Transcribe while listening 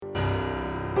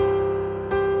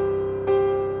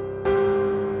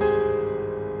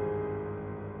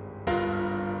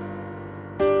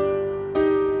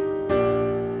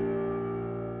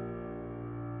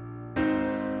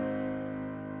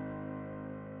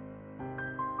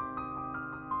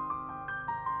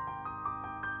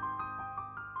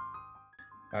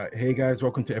Hey guys,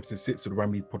 welcome to episode 6 of the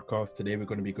Rammy podcast. Today we're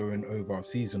going to be going over our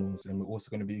seasonals and we're also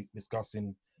going to be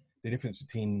discussing the difference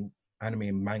between anime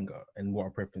and manga and what our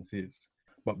preference is.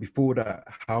 But before that,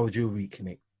 how's your week,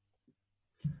 Nick?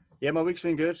 Yeah, my week's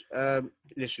been good.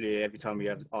 Literally, every time you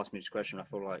have asked me this question, I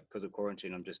feel like because of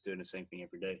quarantine, I'm just doing the same thing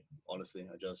every day. Honestly,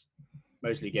 I just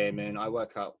mostly gaming. I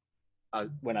work out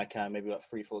when I can, maybe like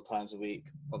 3-4 times a week.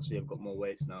 Obviously, I've got more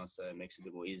weights now, so it makes it a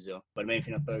bit more easier. But the main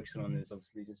thing I'm focusing on is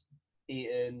obviously just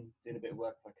eating, doing a bit of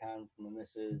work if I can for my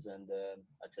missus, and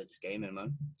actually just gaming,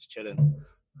 man. Just chilling.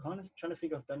 Kind of trying to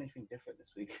think if I've done anything different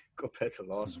this week compared to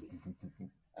last week. Do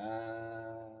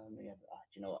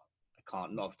you know what? I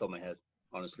can't, not off the top of my head.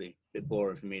 Honestly, a bit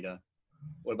boring for me though.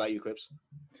 What about you, Quips?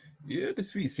 Yeah,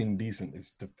 this week's been decent.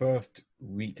 It's the first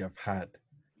week I've had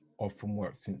off from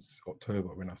work since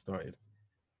October when I started.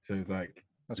 So it's like,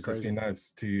 That's it's crazy. just been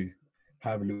nice to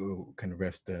have a little kind of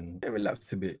rest and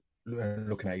relax a bit,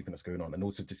 looking at everything that's going on. And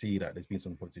also to see that there's been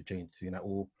some positive change, seeing that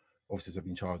all officers have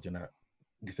been charged and that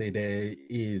you can say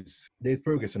there's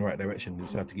progress in the right direction. You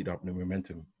just have to get up the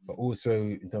momentum. But also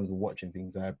in terms of watching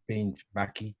things, I binged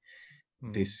Baki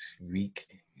this week.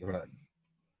 Like,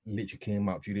 literally came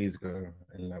out a few days ago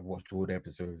and like watched all the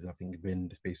episodes. I think within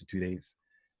the space of 2 days,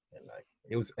 and like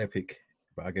it was epic.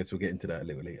 But I guess we'll get into that a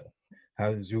little later.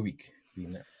 How's your week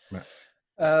been, Max?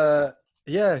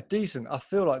 Yeah, decent. I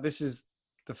feel like this is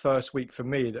the first week for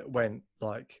me that went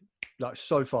like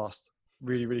so fast,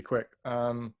 really, really quick.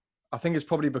 I think it's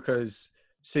probably because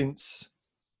since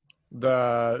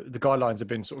the guidelines have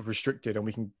been sort of restricted and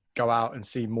we can go out and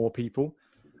see more people.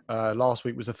 Last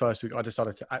week was the first week I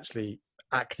decided to actually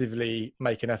actively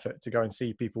make an effort to go and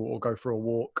see people or go for a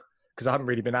walk because I haven't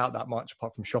really been out that much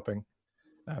apart from shopping.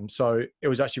 So it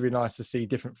was actually really nice to see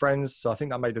different friends. So I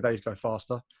think that made the days go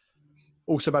faster.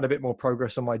 Also made a bit more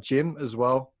progress on my gym as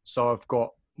well. So I've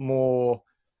got more,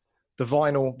 the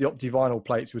Opti vinyl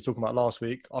plates we were talking about last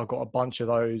week. I've got a bunch of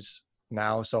those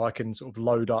now. So I can sort of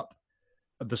load up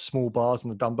the small bars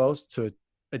and the dumbbells to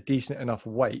a decent enough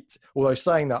weight. Although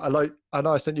saying that, I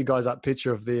know I sent you guys that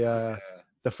picture of the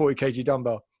 40 kg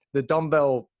dumbbell. The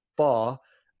dumbbell bar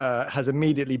has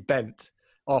immediately bent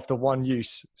after one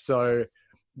use. So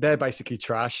they're basically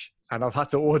trash. And I've had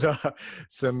to order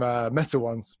some metal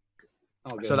ones.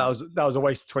 So that was a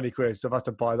waste of 20 quid. So I've had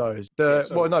to buy those.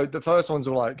 The first ones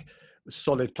were like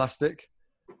solid plastic.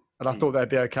 And I thought they'd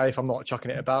be okay if I'm not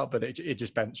chucking it about, but it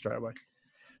just bent straight away.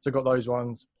 So I got those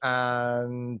ones,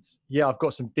 and yeah, I've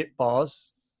got some dip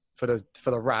bars for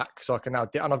the rack, so I can now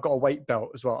dip, and I've got a weight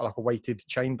belt as well, like a weighted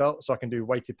chain belt, so I can do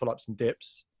weighted pull-ups and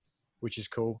dips, which is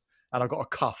cool. And I've got a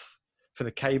cuff for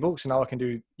the cable, so now I can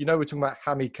do. You know, we're talking about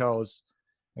hammy curls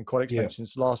and quad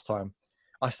extensions last time.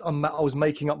 I was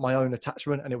making up my own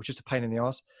attachment, and it was just a pain in the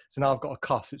ass. So now I've got a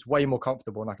cuff; it's way more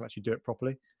comfortable, and I can actually do it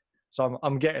properly. So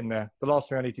I'm getting there. The last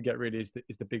thing I need to get really is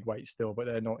the big weights still, but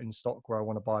they're not in stock where I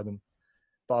want to buy them.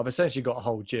 But I've essentially got a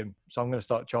whole gym, so I'm going to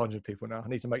start charging people now. I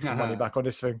need to make some money back on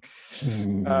this thing.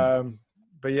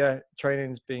 But yeah,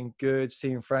 training's been good,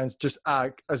 seeing friends. Just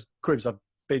as Quibs, I've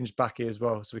binged Baki as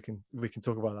well, so we can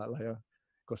talk about that later.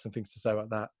 Got some things to say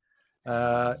about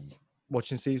that.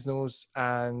 Watching seasonals,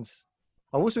 and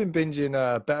I've also been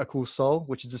binging Better Call Saul,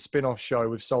 which is a spin-off show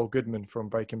with Saul Goodman from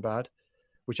Breaking Bad,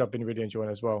 which I've been really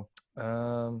enjoying as well.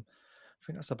 I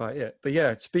think that's about it. But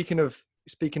yeah, speaking of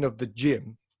the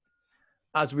gym.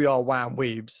 As we are wham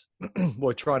weebs,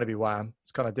 we're trying to be wham.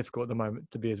 It's kind of difficult at the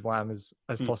moment to be as wham as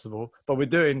possible, but we're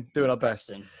doing our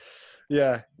best.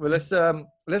 Yeah. Well,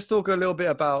 let's talk a little bit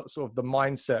about sort of the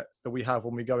mindset that we have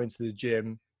when we go into the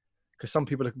gym, because some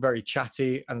people are very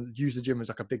chatty and use the gym as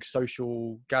like a big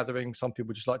social gathering. Some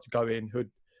people just like to go in,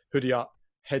 hoodie up,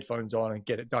 headphones on, and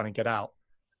get it done and get out.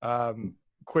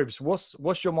 Quibs, what's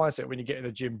your mindset when you get in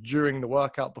the gym during the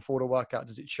workout, before the workout?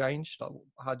 Does it change? Like,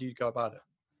 how do you go about it?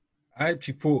 I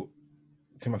actually thought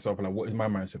to myself, like, what is my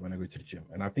mindset when I go to the gym?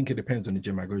 And I think it depends on the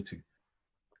gym I go to.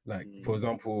 Like, for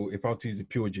example, if I was to use a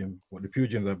pure gym, the pure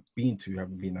gyms I've been to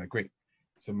haven't been that great.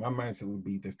 So my mindset would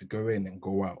be just to go in and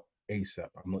go out ASAP.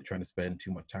 I'm not trying to spend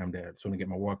too much time there. I just want to get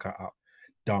my workout out,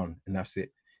 done, and that's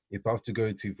it. If I was to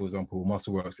go to, for example,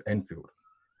 Muscleworks Enfield,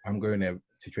 I'm going there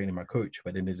to train my coach,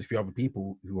 but then there's a few other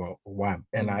people who are wham.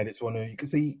 And I just want to, you can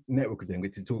say, network with them,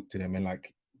 get to talk to them and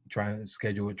like, try and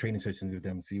schedule training sessions with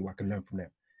them, see what I can learn from them.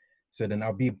 So then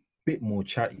I'll be a bit more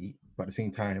chatty, but at the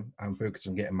same time, I'm focused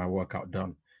on getting my workout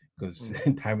done because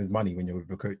time is money when you're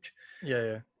with a coach.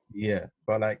 Yeah.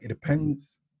 But like, it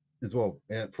depends as well.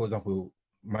 For example,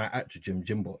 my actual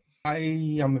gym bots.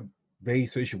 I am very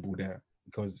sociable there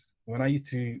because when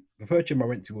the first gym I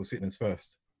went to was Fitness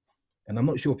First. And I'm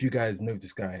not sure if you guys know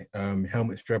this guy,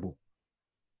 Helmut Strebel.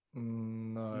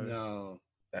 No.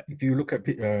 If you look at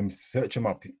search him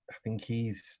up, I think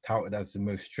he's touted as the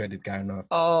most shredded guy on earth.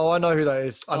 Oh, I know who that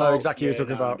is. I know exactly who you're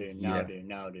talking about. Now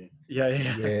I do.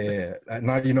 Yeah.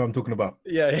 Now you know what I'm talking about.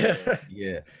 Yeah.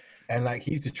 Yeah. And like,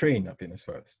 he used to train at fitness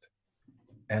first.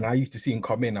 And I used to see him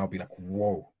come in, I'll be like,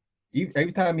 whoa.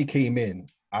 Every time he came in,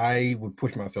 I would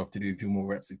push myself to do a few more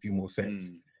reps, a few more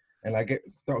sets. And I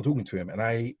started talking to him, and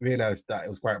I realized that it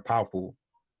was quite powerful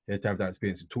just to have that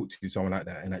experience, to talk to someone like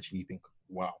that and actually think,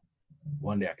 wow,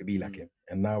 one day I could be like him.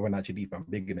 And now when I actually I'm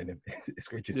bigger than him, it's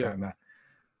just like that.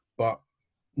 But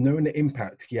knowing the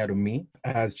impact he had on me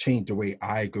has changed the way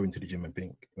I go into the gym and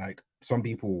think. Like, some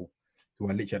people who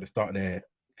are literally at the start of their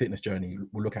fitness journey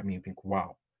will look at me and think,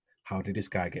 wow, how did this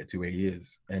guy get to where he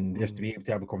is? And just to be able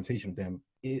to have a conversation with them,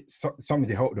 it's something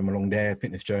to help them along their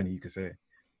fitness journey, you could say.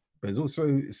 But it's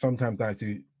also sometimes nice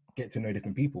to get to know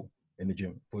different people in the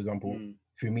gym. For example,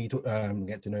 for me to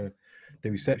get to know the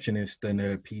receptionist and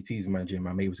the PTs in my gym,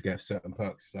 I'm able to get certain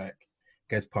perks, like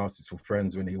guest passes for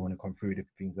friends when they want to come through,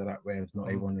 different things like that, whereas not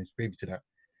everyone is privy to that.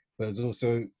 But it's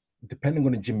also, depending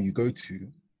on the gym you go to,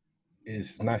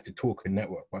 it's nice to talk and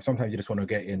network. But sometimes you just want to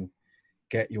get in,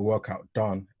 get your workout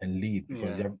done and leave,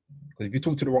 because if you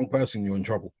talk to the wrong person, you're in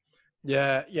trouble.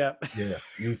 Yeah.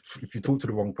 If you talk to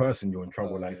the wrong person, you're in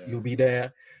trouble. You'll be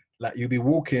there, like you'll be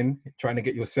walking, trying to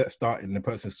get your set started, and the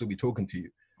person will still be talking to you.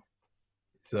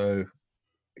 So,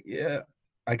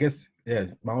 I guess,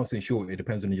 my answer in short, it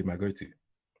depends on the gym I go to.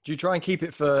 Do you try and keep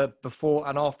it for before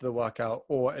and after the workout,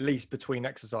 or at least between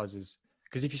exercises?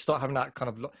 Because if you start having that kind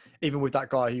of, even with that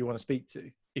guy who you want to speak to,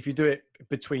 if you do it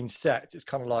between sets, it's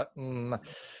kind of like,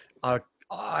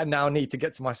 I now need to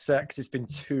get to my set because it's been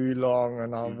too long,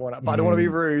 and but I don't want to be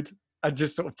rude and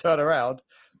just sort of turn around.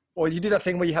 Or you do that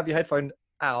thing where you have your headphone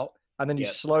out and then you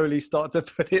slowly start to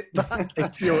put it back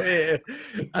into your ear,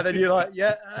 and then you're like,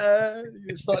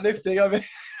 you start lifting. I mean,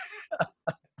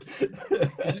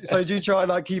 so do you try and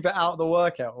like keep it out of the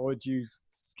workout, or do you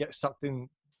get sucked in?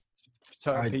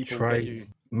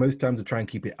 Most times I try and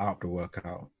keep it out of the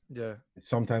workout. Yeah.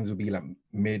 Sometimes it'll be like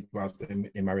mid whilst in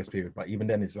my rest period, but even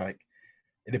then it's like,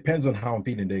 it depends on how I'm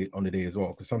feeling on the day as well.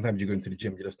 Because sometimes you go into the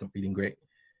gym, you're just not feeling great,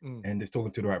 and just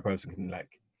talking to the right person can like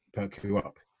perk you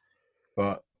up.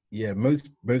 But yeah, most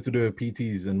of the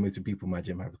PTs and most of the people in my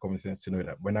gym have the common sense to know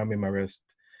that when I'm in my rest,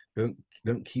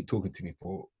 don't keep talking to me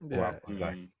for a while.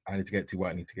 Like, I need to get to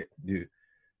what I need to do.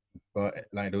 But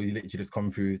like, they'll literally just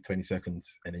come through 20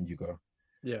 seconds and then you go.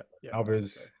 Yeah.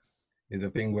 Others is a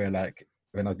thing where, like,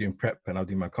 when I was doing prep and I was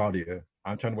doing my cardio,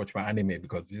 I'm trying to watch my anime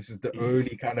because this is the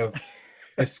only kind of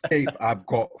escape I've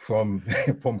got from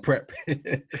prep.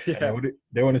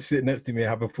 They want to sit next to me and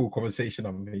have a full conversation.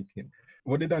 I'm thinking,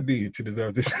 what did I do to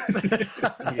deserve this?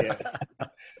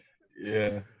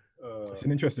 It's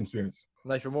an interesting experience.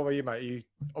 Nathan, what about you, mate?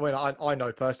 I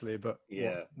know personally, but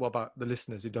what about the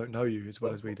listeners who don't know you as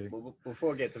well as we do? Well,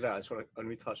 before I get to that, I just want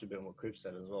to touch a bit on what Crib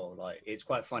said as well. Like, it's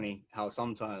quite funny how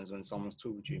sometimes when someone's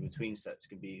talking to you between sets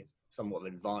can be somewhat of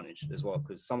an advantage as well.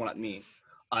 Because someone like me,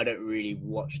 I don't really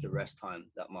watch the rest time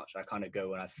that much. I kind of go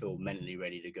when I feel mentally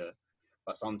ready to go.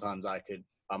 But sometimes I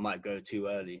might go too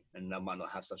early and I might not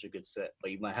have such a good set.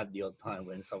 But you might have the odd time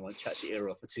when someone chats your ear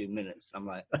off for 2 minutes. And I'm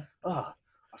like,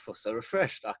 I feel so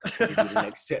refreshed. I can probably do the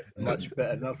next set much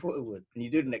better than I thought it would. And you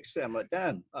do the next set, I'm like,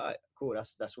 damn, all right, cool.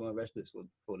 That's when I rest this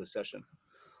for the session.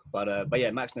 But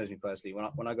yeah, Max knows me personally.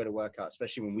 When I go to work out,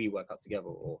 especially when we work out together,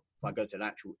 or if I go to an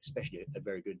actual, especially a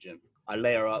very good gym, I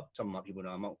layer up. Some of my people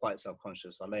know I'm not quite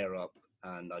self-conscious. I layer up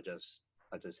and I just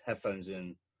headphones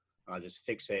in. And I just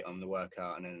fixate on the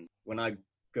workout. And then when I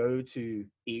go to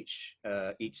each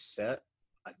set,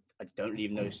 I don't leave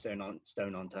no stone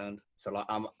unturned. So like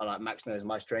Max knows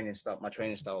my training style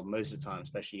most of the time,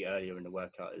 especially earlier in the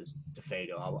workout, is to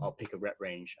fade. I'll pick a rep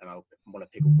range and I'll want to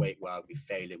pick a weight where I'll be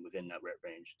failing within that rep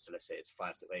range. So let's say it's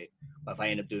 5 to 8. But if I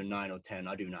end up doing 9 or 10,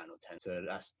 I do 9 or 10. So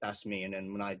that's me. And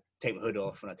then when I take my hood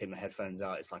off and I take my headphones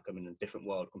out, it's like I'm in a different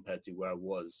world compared to where I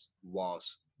was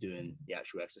whilst doing the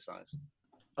actual exercise.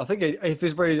 I think if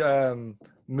it's very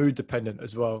mood dependent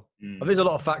as well. There's a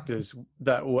lot of factors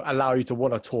that will allow you to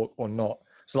want to talk or not.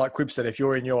 So like Crib said, if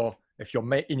you're in your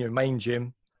main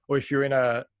gym, or if you're in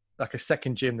a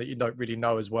second gym that you don't really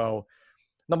know as well,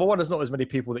 number one, there's not as many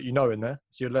people that you know in there,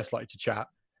 so you're less likely to chat.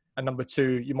 And number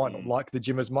two, you might not like the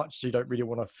gym as much, so you don't really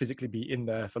want to physically be in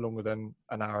there for longer than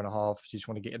an hour and a half. So you just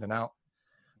want to get in and out.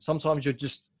 Sometimes you're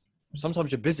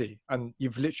busy and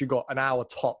you've literally got an hour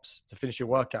tops to finish your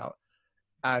workout.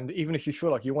 And even if you feel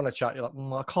like you want to chat, you're like,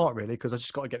 I can't really, because I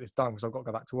just got to get this done because I've got to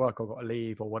go back to work, I've got to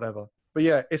leave or whatever. But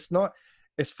yeah, it's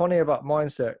funny about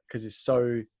mindset because it's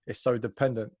so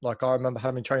dependent. Like, I remember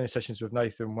having training sessions with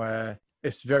Nathan where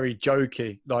it's very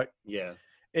jokey. Like,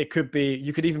 it could be,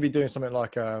 you could even be doing something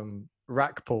like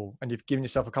rack pull, and you've given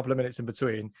yourself a couple of minutes in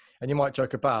between, and you might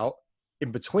joke about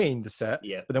in between the set.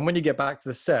 Yeah. But then when you get back to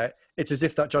the set, it's as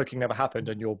if that joking never happened,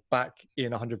 and you're back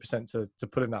in 100% to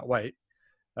put in that weight.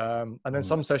 And then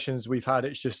some sessions we've had,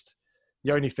 it's just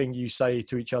the only thing you say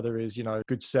to each other is, you know,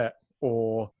 good set,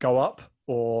 or go up,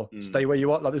 or stay where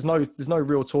you are. Like there's no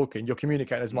real talking. You're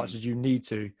communicating as much as you need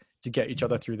to get each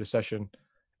other through the session.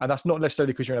 And that's not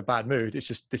necessarily because you're in a bad mood. It's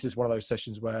just, this is one of those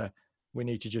sessions where we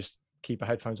need to just keep our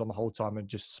headphones on the whole time and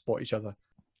just spot each other.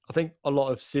 I think a lot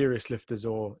of serious lifters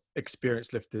or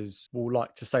experienced lifters will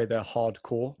like to say they're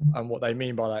hardcore. And what they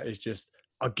mean by that is just,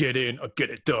 I get in, I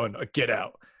get it done, I get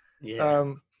out.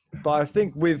 Yeah. But I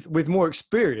think with more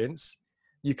experience,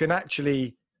 you can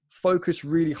actually focus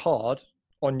really hard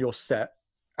on your set,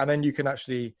 and then you can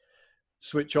actually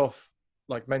switch off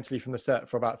like mentally from the set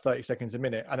for about 30 seconds a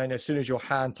minute. And then as soon as your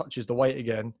hand touches the weight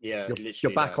again,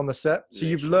 you're back on the set. So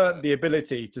you've learned the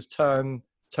ability to turn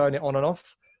it on and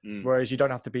off, whereas you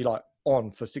don't have to be like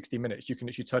on for 60 minutes. You can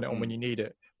actually turn it on when you need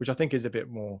it, which I think is a bit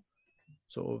more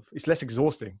sort of, it's less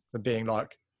exhausting than being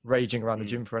like raging around the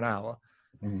gym for an hour.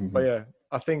 But yeah,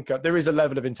 I think there is a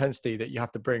level of intensity that you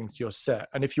have to bring to your set.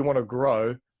 And if you want to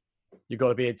grow, you've got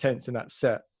to be intense in that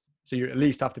set. So you at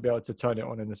least have to be able to turn it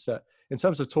on in the set. In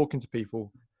terms of talking to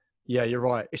people, yeah, you're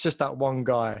right. It's just that one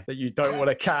guy that you don't want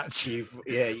to catch.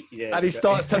 And he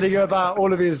starts telling you about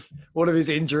all of his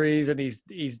injuries, and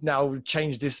he's now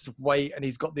changed this weight, and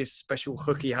he's got this special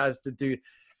hook he has to do.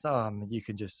 So you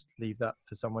can just leave that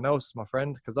for someone else, my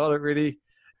friend, because I don't really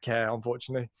care,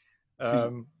 unfortunately.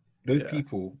 Those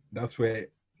people, that's where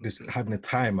just having a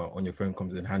timer on your phone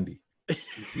comes in handy.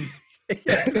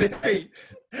 It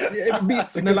beeps. It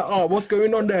beeps, and they're like, "Oh, what's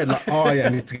going on there?" Like, "Oh yeah, I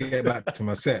need to get back to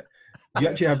my set." You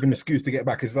actually have an excuse to get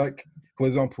back. It's like, for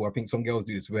example, I think some girls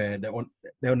do this where they're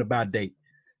on a bad date,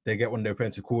 they get one of their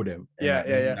friends to call them, as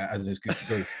an excuse to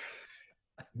ghost.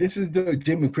 This is the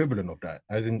gym equivalent of that,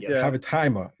 as in have a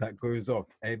timer that goes off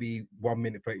every 1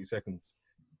 minute 30 seconds,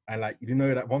 and like you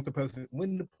know that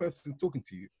when the person's talking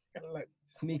to you, kind of like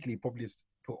sneakily probably just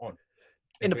put on.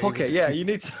 In the pocket, you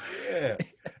need to. Yeah.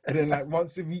 And then like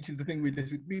once it reaches the thing where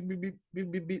just beep, beep, beep,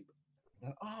 beep, beep, beep.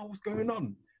 Like, oh, what's going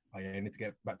on? Oh yeah, I need to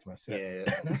get back to my set.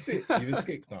 Yeah. That's it. You've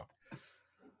escaped now.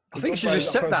 I think you should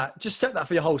just set that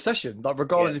for your whole session, like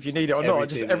regardless if you need it or not.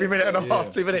 Just every minute and a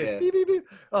half, 2 minutes. Beep, beep, beep.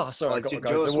 Oh, sorry, I got to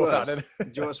go. So walk out then. Do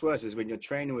you know what's worse is when you're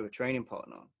training with a training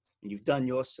partner and you've done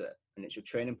your set and it's your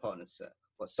training partner's set,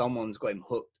 but someone's got him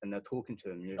hooked and they're talking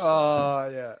to him.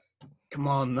 Yeah. Come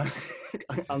on, man.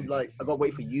 I'm like, I got to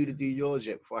wait for you to do yours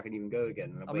yet before I can even go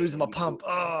again. I'm losing my pump.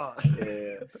 So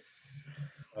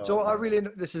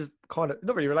this is kind of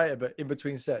not really related, but in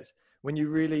between sets, when you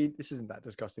really, this isn't that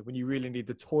disgusting, when you really need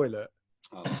the toilet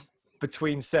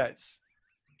between sets,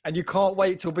 and you can't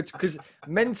wait till, because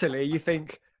mentally you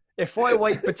think, if I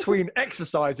wait between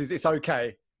exercises, it's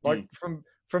okay. Like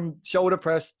from shoulder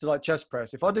press to like chest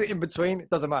press. If I do it in between, it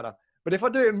doesn't matter. But if I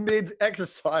do it mid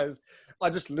exercise,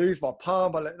 I just lose my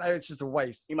palm. It's just a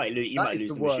waste. You might lose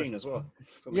the machine as well.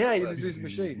 Yeah, you lose the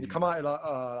machine. You come out, you're like,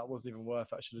 oh, that wasn't even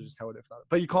worth it. I should have just held it for that.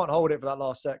 But you can't hold it for that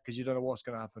last set because you don't know what's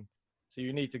going to happen. So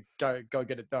you need to go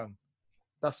get it done.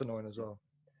 That's annoying as well.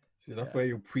 See, that's where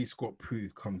your pre-squat poo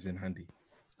comes in handy.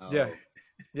 Oh.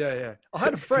 Yeah. I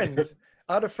had a friend.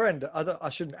 I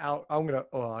shouldn't out. I'm gonna.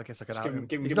 Oh, I guess I can out him.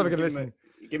 He's never gonna listen.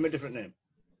 Give him a different name.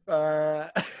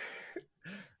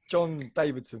 John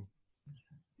Davidson.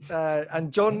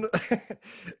 And John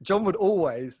would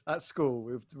always at school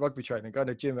with rugby training, going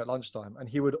to gym at lunchtime, and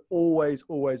he would always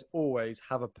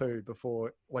have a poo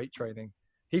before weight training.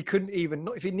 He couldn't even,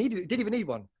 not if he needed it, didn't even need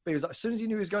one. But he was like, as soon as he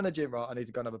knew he was going to gym, right, I need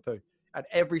to go and have a poo. And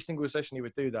every single session he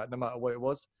would do that, no matter what it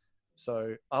was.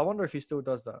 So I wonder if he still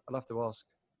does that. I'll have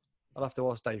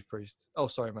to ask Dave Priest. Oh,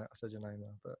 sorry, mate, I said your name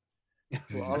now, but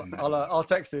I'll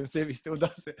text him and see if he still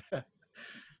does it. I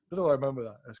don't know. I remember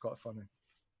that. It's quite funny.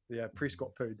 Yeah,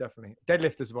 pre-squat poo, definitely.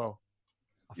 Deadlift as well.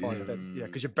 I find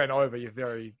because you're bent over, you're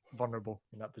very vulnerable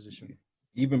in that position.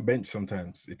 Even bench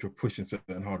sometimes, if you're pushing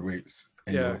certain hard weights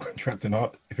and you're contracting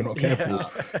hard, if you're not careful,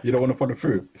 you don't want to follow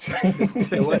through.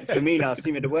 For me now,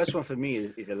 the worst one for me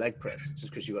is a leg press,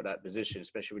 just because you got that position,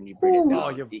 especially when you bring it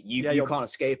down. You can't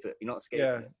escape it. You're not escaping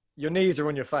it. Your knees are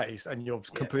on your face and you're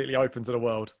completely open to the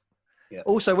world. Yeah.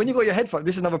 Also, when you've got your headphones,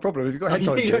 this is another problem. If you've got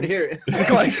headphones, you don't hear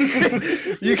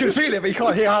it. You can feel it, but you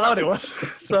can't hear how loud it was.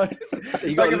 So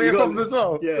you got to be a problem as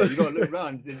well. Yeah, you got to look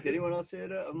around. Did anyone else hear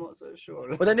that? I'm not so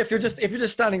sure. But then if you're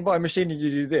just standing by a machine and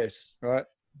you do this, right,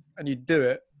 and you do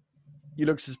it, you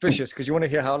look suspicious because you want to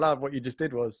hear how loud what you just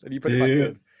did was, and you put it back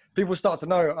in. People start to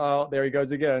know, oh, there he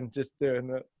goes again, just doing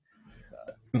that.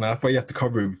 And I thought you have to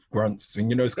cover it with grunts. When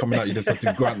you know it's coming out, you just have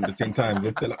to grunt at the same time.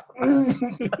 Just to like,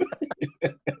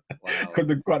 Wow. because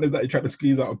the grunt is that you try to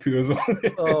squeeze out a poo as well.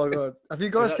 Oh god, have you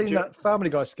guys seen that Family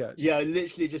Guy sketch? Yeah, I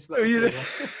literally just. Oh,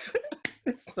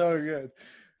 it's so good.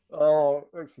 Oh,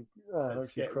 makes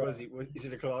me cry. He's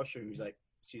in the classroom. He's like,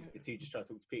 the teacher's trying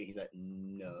to talk to Pete. He's like,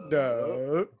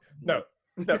 no, no,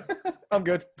 I'm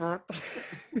good. Oh,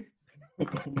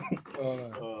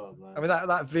 man. I mean,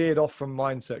 that veered off from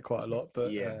mindset quite a lot,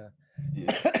 but yeah.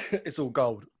 It's all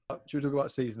gold. Should we talk about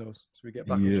seasonals? Should we get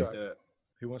back on track?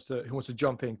 Who wants to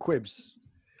jump in? Quibs.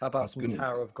 How about some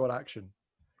Tower of God action?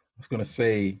 I was gonna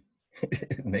say,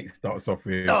 Nate starts off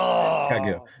with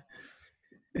Kaguya.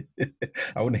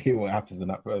 I want to hear what happens in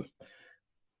that first.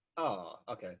 Oh,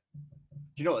 okay.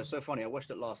 Do you know what? It's so funny. I watched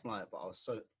it last night, but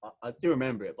I do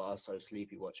remember it, but I was so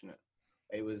sleepy watching it.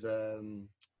 It was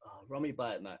run me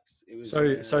by it, Max. It was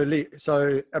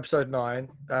so episode 9.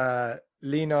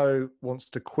 Lino wants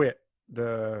to quit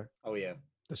the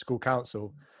school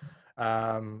council,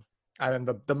 and then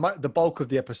the bulk of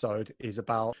the episode is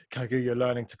about Kaguya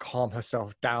learning to calm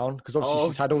herself down, because obviously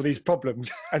she's had all these problems,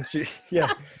 and she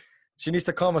needs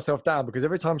to calm herself down because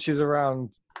every time she's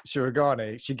around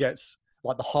Shirogane, she gets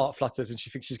like the heart flutters and she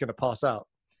thinks she's going to pass out.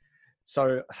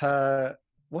 So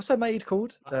what's her maid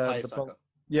called?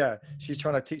 Yeah, she's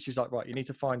trying to teach. She's like, right, you need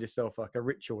to find yourself like a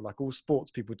ritual, like all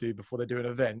sports people do before they do an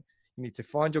event. You need to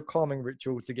find your calming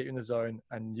ritual to get you in the zone,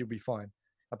 and you'll be fine.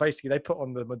 And basically, they put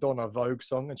on the Madonna Vogue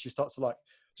song, and she starts to like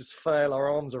just flail her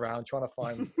arms around, trying to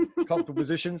find comfortable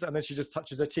positions, and then she just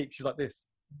touches her cheek. She's like this,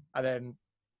 and then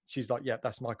she's like, yeah,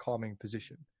 that's my calming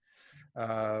position.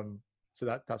 So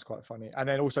that's quite funny. And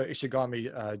then also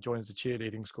Ishigami joins the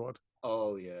cheerleading squad.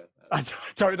 Oh yeah. I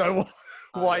don't know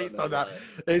why he's done that.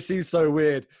 It seems so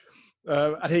weird.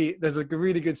 And there's a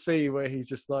really good scene where he's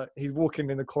just like, he's walking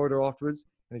in the corridor afterwards,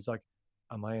 and he's like,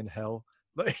 "Am I in hell?"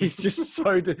 But he's just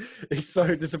he's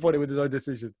so disappointed with his own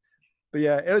decision. But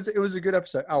yeah, it was a good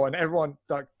episode. Oh, and everyone,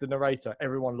 like the narrator,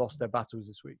 everyone lost their battles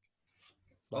this week.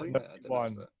 Like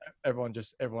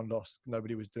everyone lost.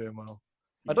 Nobody was doing well.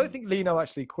 I don't think Lino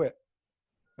actually quit.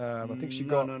 I think she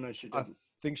got. No, she didn't. I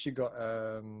think she got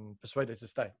persuaded to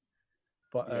stay.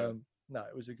 But no,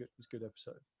 it was a good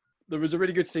episode. There was a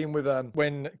really good scene with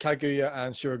when Kaguya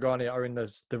and Shirogane are in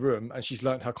the room, and she's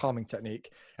learned her calming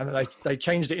technique, and then they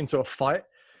changed it into a fight,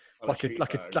 like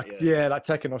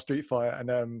Tekken or Street Fighter,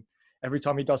 and every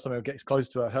time he does something or gets close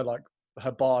to her,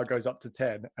 her bar goes up to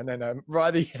 10, and then right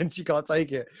at the end she can't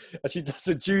take it, and she does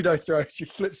a judo throw. She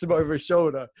flips him over his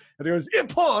shoulder, and he goes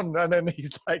Ippon, and then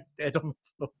he's like dead on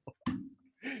the floor.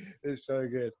 It's so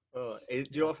good. Do you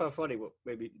know what I found funny? What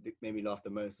made me laugh the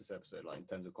most this episode, like in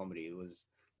terms of comedy, it was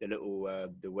the little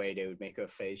the way they would make her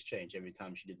face change every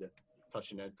time she did the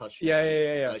touching.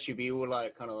 Yeah. Like, she'd be all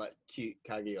like kind of like cute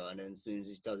Kaguya, and then as soon as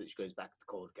she does it, she goes back to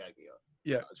cold Kaguya.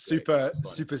 Yeah, super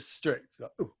strict.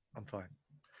 Like, oh, I'm fine.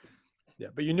 Yeah,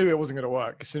 but you knew it wasn't going to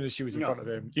work as soon as she was in front of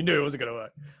him. You knew it wasn't going to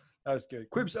work. That was good.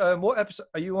 Quibs, what episode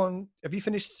are you on? Have you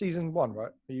finished season 1,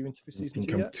 right? Are you into season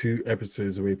 2 yet? I'm 2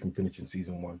 episodes away from finishing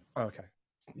season 1. Oh, okay.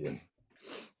 Yeah.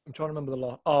 I'm trying to remember the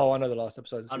last. Oh, I know the last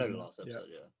episode. I know the last episode,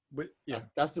 yeah.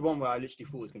 That's the one where I literally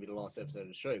thought it was going to be the last episode of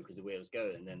the show because of where it was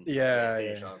going. And then I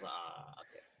was like,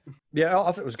 okay. Yeah, I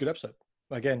thought it was a good episode.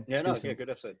 Again. Yeah, no, good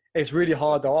episode. It's really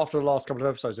hard, though. After the last couple of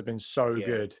episodes have been so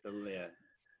good.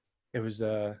 It was,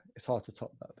 it's hard to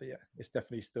top that. But yeah, it's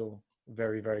definitely still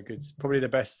very, very good. It's probably the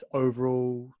best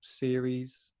overall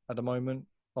series at the moment,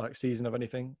 like season of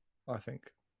anything, I think.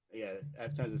 Yeah,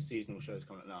 in terms of seasonal shows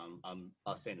coming up now,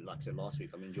 I was saying it, like I said last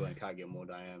week, I'm enjoying Kaguya more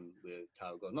than I am with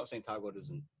Tower of God. I'm not saying Tower of God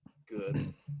isn't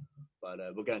good, but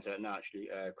we'll go into that now, actually.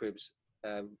 Cribs,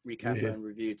 recap and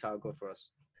review Tower of God for us.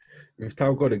 With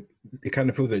Tower of God, it kind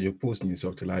of feels like you're forcing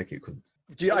yourself to like it.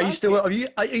 Are you still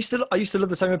of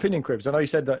the same opinion, Cribs? I know you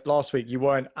said that last week you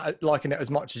weren't liking it as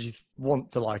much as you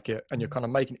want to like it, and you're kind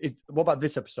of making it. What about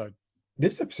this episode?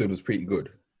 This episode was pretty good.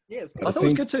 Yeah, it's good. I thought it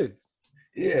was good too.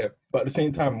 Yeah, but at the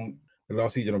same time, the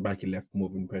last season of Back, it left more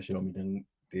of an impression on me than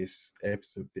this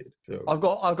episode did. So I've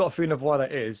got a feeling of why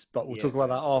that is, but we'll talk about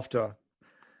that after.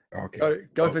 Okay.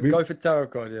 Go for Tower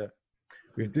of God, yeah.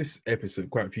 With this episode,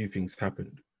 quite a few things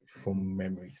happened from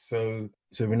memory. So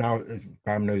we now,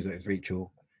 Bam knows that it's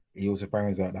Rachel. He also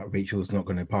finds out that Rachel's not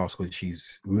going to pass because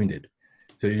she's wounded.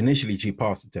 So initially she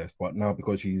passed the test, but now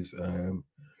because she's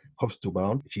hospital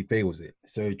bound, she fails it.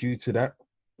 So due to that,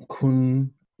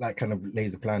 Kun kind of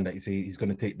lays a plan that he's going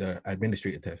to take the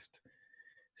administrator test.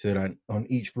 So that on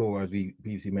each floor, as we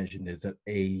previously mentioned, there's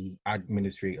a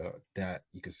administrator that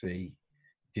you could say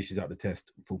dishes out the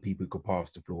test for people who could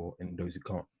pass the floor and those who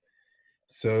can't.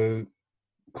 So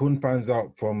Kun finds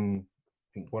out from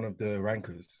think one of the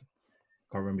rankers,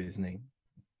 can't remember his name,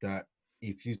 that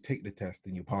if you take the test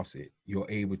and you pass it, you're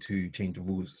able to change the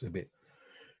rules a bit.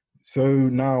 So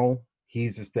now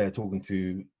he's just there talking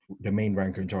to the main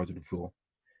ranker in charge of the floor.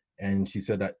 And she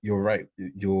said that you're right.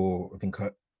 I think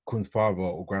Kun's father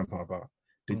or grandfather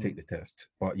did take the test,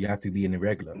 but you have to be an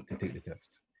irregular to take the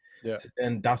test. Yeah. So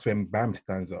then that's when Bam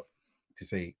stands up to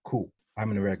say, cool,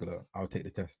 I'm an irregular, I'll take the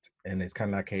test. And it's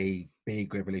kind of like a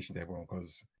big revelation to everyone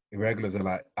because irregulars are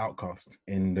like outcasts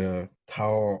in the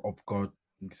Tower of God,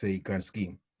 say, grand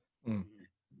scheme.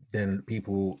 Then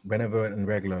people, whenever an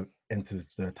irregular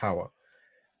enters the tower,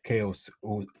 chaos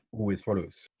always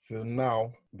follows. So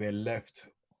now we're left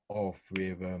off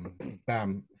with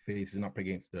Bam facing up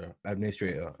against the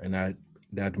administrator, and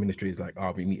the administrator is like,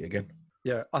 we meet again.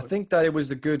 Yeah, I think that it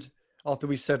was after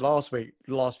we said last week,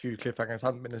 the last few cliffhangers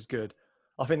haven't been as good.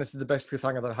 I think this is the best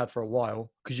cliffhanger that I've had for a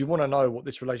while because you want to know what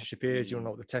this relationship is. You want to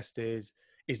know what the test is.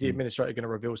 Is the administrator going to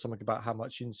reveal something about how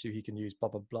much Shinsu he can use, blah,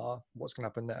 blah, blah. What's going to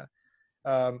happen there?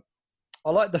 I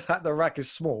like the fact that Rack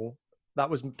is small. That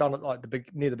was done at like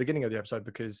near the beginning of the episode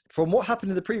because from what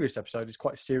happened in the previous episode, it's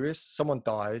quite serious. Someone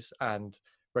dies and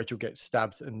Rachel gets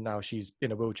stabbed and now she's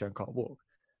in a wheelchair and can't walk.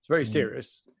 It's very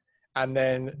serious. And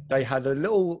then they had a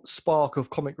little spark of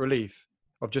comic relief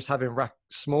of just having Rack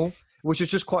small, which is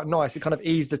just quite nice. It kind of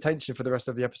eased the tension for the rest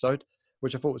of the episode,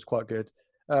 which I thought was quite good.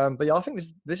 But yeah, I think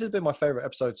this has been my favorite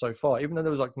episode so far, even though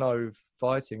there was like no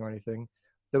fighting or anything.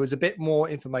 There was a bit more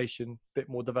information, a bit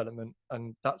more development,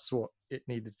 and that's what it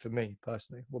needed for me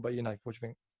personally. What about you, Nate? What do you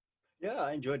think? Yeah,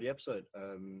 I enjoyed the episode.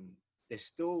 There's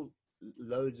still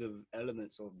loads of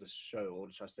elements of the show, or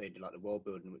should I say, like the world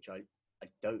building, which I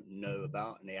don't know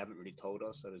about, and they haven't really told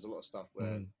us. So there's a lot of stuff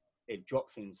where they've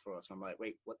dropped things for us. And I'm like,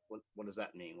 wait, what does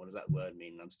that mean? What does that word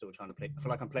mean? And I'm still trying to play. I feel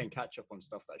like I'm playing catch up on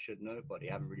stuff that I should know, but they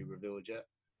haven't really revealed yet.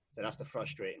 So that's the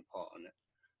frustrating part on it.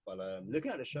 But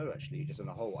looking at the show, actually, just on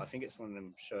a whole, I think it's one of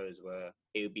them shows where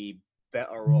it would be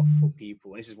better off for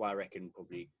people. And this is why I reckon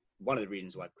probably one of the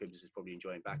reasons why Cribs is probably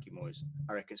enjoying Baki more is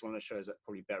I reckon it's one of the shows that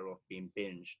probably better off being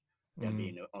binged than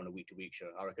being on a week-to-week show.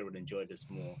 I reckon I would enjoy this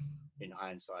more in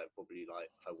hindsight, probably like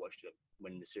if I watched it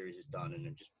when the series is done and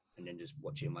then just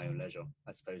watch it in my own leisure,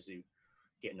 as opposed to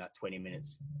getting that 20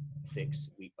 minutes fix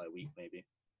week by week, maybe.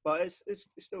 But it's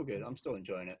still good. I'm still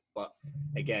enjoying it. But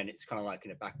again, it's kind of like in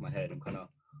the back of my head.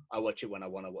 I watch it when I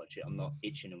want to watch it. I'm not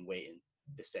itching and waiting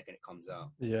the second it comes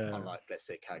out. Yeah. Unlike, let's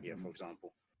say, Kaguya, for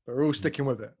example. But we're all sticking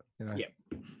with it. You know? Yeah.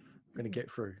 We're going to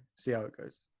get through, see how it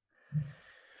goes.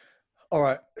 All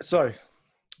right. So,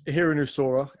 Hiro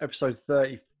Nusora, episode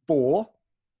 34.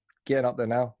 Getting up there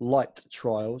now. Light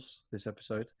Trials, this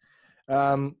episode.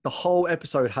 The whole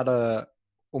episode had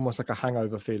almost like a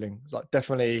hangover feeling. It's like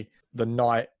definitely the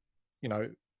night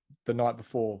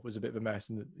before was a bit of a mess,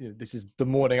 and this is the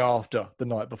morning after the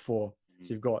night before.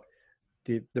 So you've got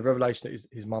the revelation that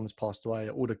his mum's passed away.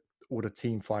 All the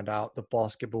team find out. The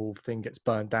basketball thing gets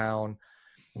burned down.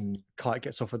 Kite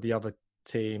gets offered the other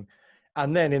team,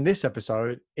 and then in this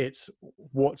episode, it's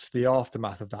what's the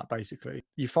aftermath of that. Basically,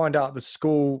 you find out the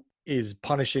school is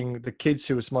punishing the kids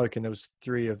who were smoking. There was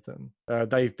 3 of them.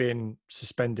 They've been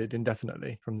suspended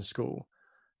indefinitely from the school.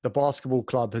 The basketball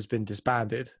club has been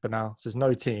disbanded for now. So there's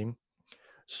no team.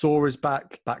 Sora's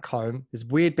back home. There's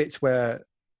weird bits where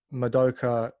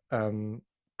Madoka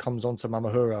comes on to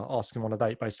Mamahura asking him on a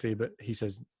date, basically, but he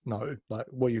says no. Like,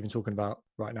 what are you even talking about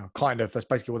right now? Kind of. That's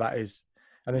basically what that is.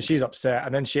 And then she's upset.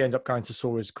 And then she ends up going to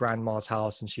Sora's grandma's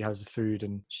house and she has the food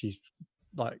and she's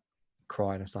like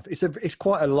crying and stuff. It's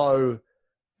quite a low...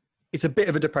 It's a bit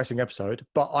of a depressing episode,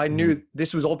 but I knew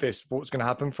this was obvious what was going to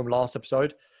happen from last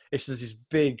episode. It's just this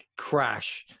big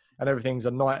crash and everything's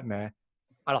a nightmare.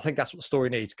 And I think that's what the story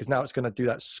needs because now it's going to do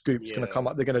that scoop. It's going to come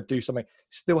up. They're going to do something.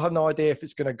 Still have no idea if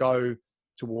it's going to go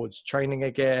towards training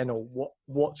again or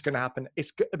what's going to happen.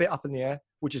 It's a bit up in the air,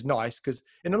 which is nice because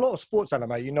in a lot of sports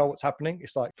anime, you know what's happening.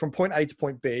 It's like from point A to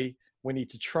point B, we need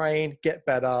to train, get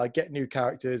better, get new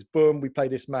characters. Boom, we play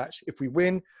this match. If we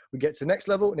win, we get to the next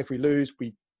level. And if we lose,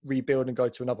 we rebuild and go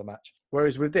to another match.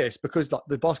 Whereas with this, because like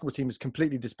the basketball team is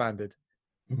completely disbanded,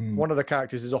 one of the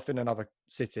characters is off in another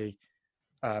city.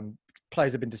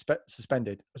 Players have been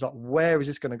suspended. It's like, where is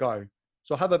this going to go?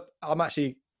 So I'm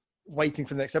actually waiting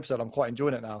for the next episode. I'm quite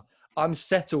enjoying it now. I'm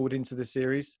settled into the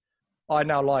series. I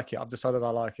now like it. I've decided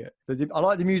I like it. I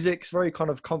like the music. It's very kind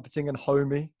of comforting and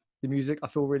homey. The music, I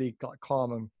feel really like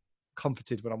calm and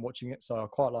comforted when I'm watching it. So I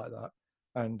quite like that.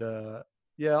 And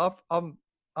I'm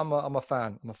a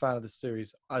fan. I'm a fan of the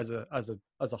series as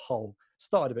a whole.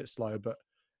 Started a bit slow, but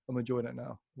I'm enjoying it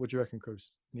now. What do you reckon, Cruz?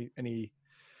 Any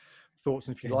thoughts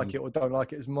on if you like it or don't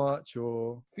like it as much?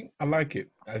 Or I think I like it.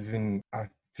 As in, I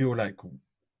feel like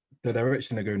the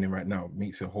direction they're going in right now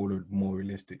makes it a whole lot more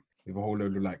realistic. With a whole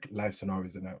load of like life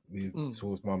scenarios and that. With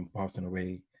Saul's mum passing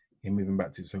away, him moving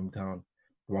back to his hometown,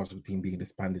 the Arsenal team being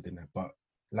disbanded in that. But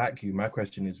like you, my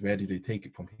question is, where do they take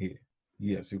it from here?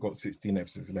 Yeah, so we've got 16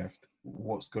 episodes left.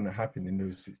 What's going to happen in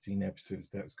those 16 episodes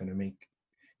that's going to make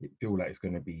it feel like it's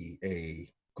going to be a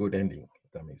good ending,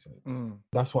 if that makes sense?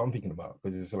 That's what I'm thinking about,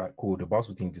 because it's like, cool, the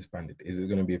basketball team disbanded. Is it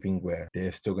going to be a thing where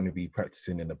they're still going to be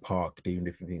practicing in the park, doing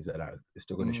different things like that? They're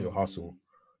still going to show hustle.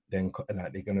 Then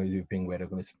like they're going to do a thing where they're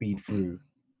going to speed through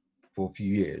for a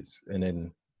few years, and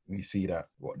then we see that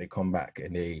they come back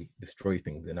and they destroy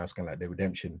things, and that's kind of like the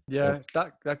redemption. Yeah,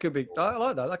 that could be. I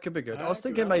like that. That could be good. I was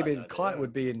thinking maybe Kite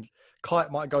would be in.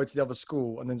 Kite might go to the other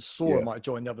school, and then Sora might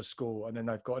join the other school, and then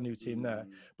they've got a new team there.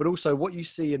 But also, what you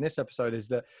see in this episode is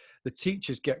that the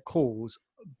teachers get calls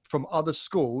from other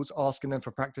schools asking them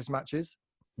for practice matches.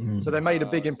 So they made a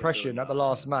big impression at the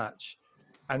last match,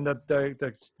 and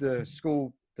the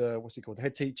school. What's he called? The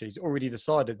head teacher. He's already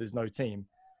decided there's no team.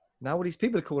 Now all these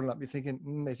people are calling up. You're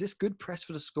thinking, is this good press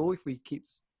for the school if we keep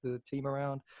the team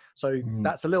around? So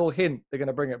that's a little hint they're going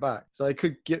to bring it back. So they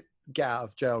could get out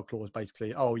of jail clause,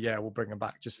 basically. Oh yeah, we'll bring them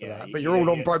back just for that. But you're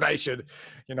all on probation,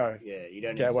 you know. Yeah, you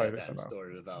don't get away with that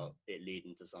story without it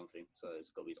leading to something. So it's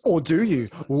got to be. Or do you?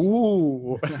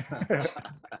 Ooh.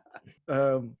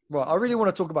 Right. I really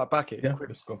want to talk about Baki. Yeah,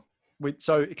 let's go.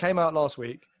 So it came out last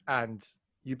week, and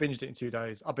you binged it in 2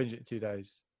 days. I binged it in 2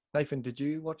 days. Nathan, did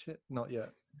you watch it? Not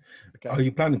yet. Okay. Are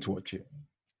you planning to watch it?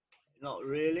 Not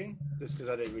really, just because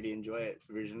I didn't really enjoy it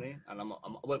originally, and I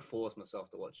won't force myself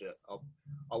to watch it.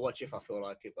 I'll watch it if I feel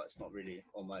like it, but it's not really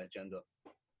on my agenda.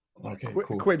 Okay,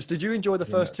 cool. Quibs, did you enjoy the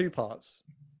first 2 parts?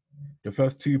 The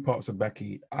first 2 parts of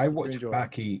Baki. I watched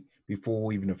Baki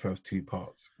before even the first 2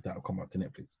 parts that have come out to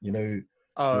Netflix. You know,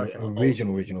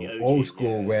 original, old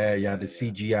school, where you had the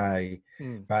CGI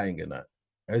fighting and that.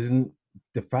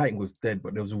 The fighting was dead,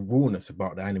 but there was a rawness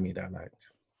about the anime that I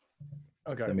liked.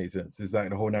 Okay. That makes sense. It's like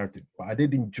the whole narrative. But I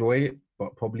did enjoy it,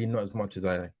 but probably not as much as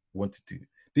I wanted to.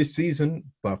 This season,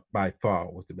 but by far,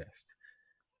 was the best.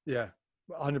 Yeah,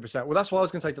 100%. Well, that's what I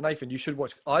was going to say to Nathan. You should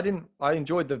watch. I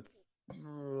enjoyed the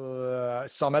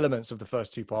some elements of the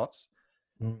first 2 parts.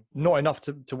 Not enough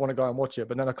to want to go and watch it.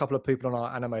 But then a couple of people on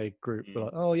our anime group were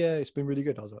like, oh, yeah, it's been really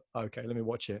good. I was like, okay, let me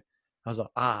watch it. I was like,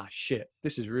 shit,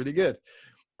 this is really good.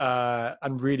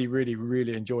 And really, really,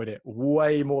 really enjoyed it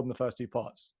way more than the first 2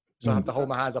 parts. So I have to hold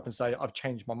my hands up and say, I've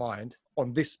changed my mind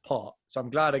on this part. So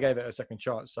I'm glad I gave it a second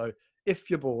chance. So if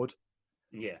you're bored,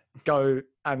 go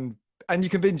and you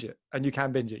can binge it, and you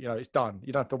can binge it. You know, it's done.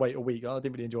 You don't have to wait a week. I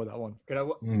didn't really enjoy that one.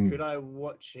 Could I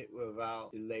watch it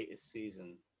without the latest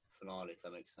season finale, if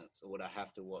that makes sense? Or would I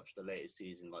have to watch the latest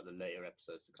season, like the later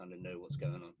episodes, to kind of know what's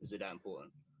going on? Is it that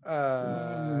important?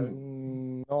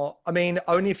 Not. I mean,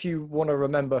 only if you want to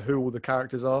remember who all the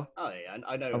characters are. Oh yeah,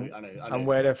 I know. And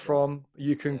where they're from.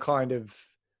 You can kind of,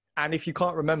 and if you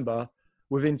can't remember,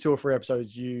 within 2 or 3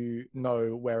 episodes, you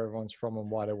know where everyone's from and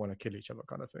why they want to kill each other,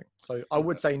 kind of thing. So I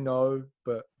would say no,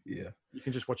 but you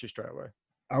can just watch it straight away.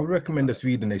 I would recommend us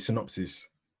reading a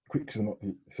quick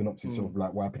synopsis of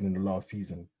like what happened in the last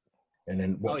season, and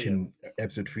then watching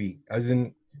episode 3. As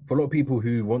in, for a lot of people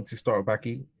who want to start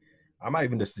Baki, I might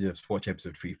even just watch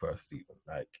episode 3 first, even,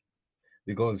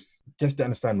 because just to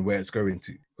understand where it's going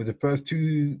to. Because the first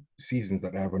 2 seasons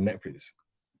that they have on Netflix,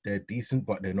 they're decent,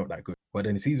 but they're not that good. But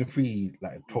then season 3,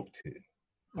 topped it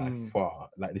by far.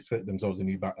 Like, they set themselves a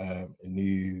new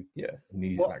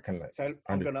like kind of like. So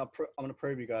I'm gonna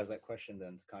probe you guys that question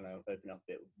then, to kind of open up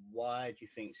a bit. Why do you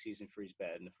think season 3 is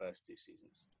better than the first 2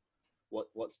 seasons?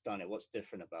 What's done it? What's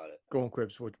different about it? Go on,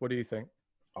 Quibs. What do you think?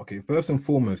 Okay, first and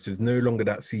foremost, there's no longer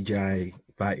that CGI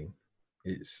fighting.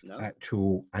 It's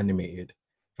actual animated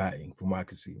fighting, from what I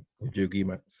can see, with Joe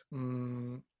Gimax.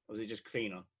 Was it just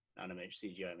cleaner animated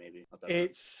CGI? Maybe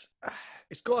it's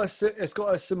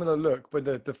got a similar look, but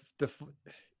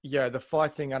the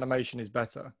fighting animation is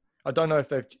better. I don't know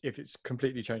if it's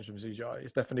completely changed from CGI.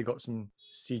 It's definitely got some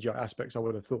CGI aspects, I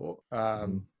would have thought.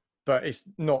 But it's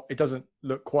not. It doesn't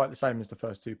look quite the same as the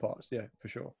first 2 parts. Yeah, for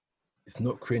sure. It's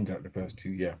not cringe like the first 2.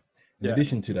 Yeah. In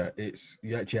addition to that,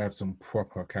 you actually have some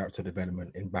proper character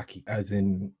development in Baki, as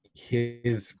in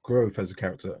his growth as a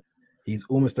character. He's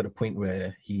almost at a point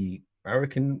where I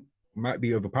reckon, might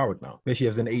be overpowered now, especially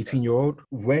as an 18-year-old.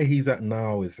 Where he's at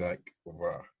now is like,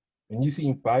 wow. When you see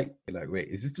him fight, you're like, wait,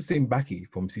 is this the same Baki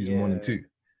from season 1 and 2?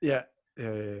 Yeah.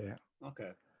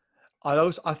 Okay.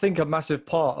 I think a massive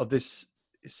part of this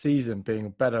season being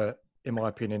better, in my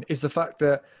opinion, is the fact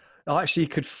that I actually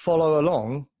could follow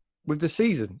along with the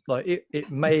season. Like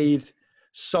it made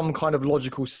some kind of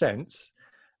logical sense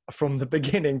from the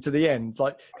beginning to the end.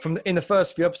 Like in the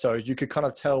first few episodes, you could kind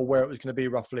of tell where it was going to be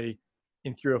roughly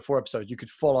in 3 or 4 episodes. You could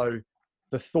follow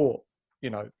the thought,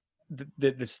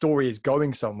 the story is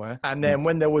going somewhere. And then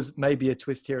when there was maybe a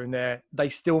twist here and there, they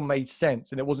still made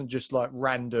sense. And it wasn't just like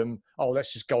random, oh,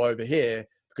 let's just go over here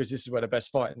because this is where the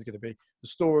best fighting is going to be. The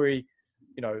story,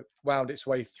 wound its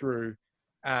way through.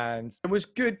 And it was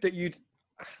good that you'd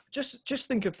just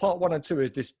think of part 1 and 2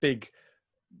 as this big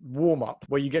warm up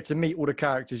where you get to meet all the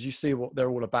characters, you see what they're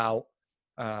all about.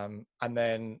 And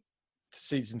then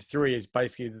season 3 is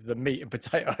basically the meat and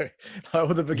potato. Like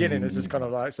all the beginning is just kind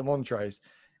of like some entrees.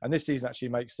 And this season actually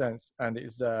makes sense, and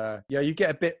it's you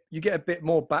get a bit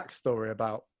more backstory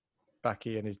about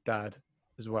Baki and his dad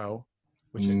as well,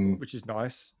 which is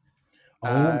nice.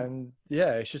 And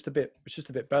it's just a bit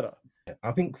better.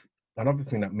 I think another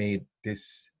thing that made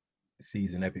this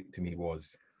season epic to me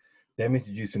was them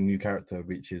introducing a new character,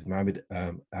 which is Mohammed,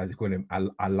 as they call him,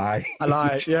 Ali.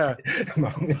 Ali, yeah.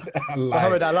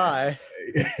 Mohammed Ali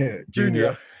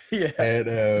Junior. Yeah.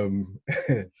 And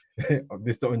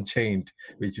Mr. Unchained,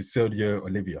 which is Sergio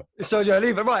Oliva,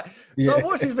 right. So I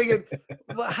watched this thinking,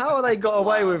 how are they got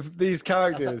away with these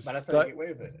characters? That's how you get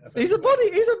away with it. He's a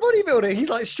bodybuilder. He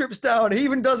like strips down. He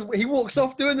walks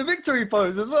off doing the victory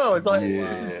pose as well. It's like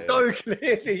this is so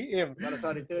clearly him. That's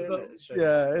how they do it. It's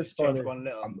funny. Change one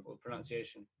letter or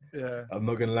pronunciation. Yeah. I'm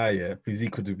not gonna lie,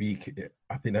 physique of the week.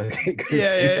 I think that's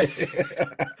yeah.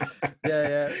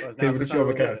 Favorite show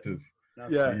of characters.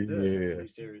 Pretty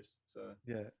serious. So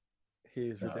he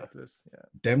is ridiculous. Yeah,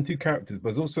 them 2 characters,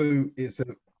 but it's a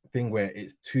thing where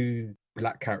it's 2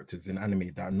 black characters in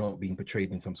anime that are not being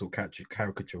portrayed in some sort of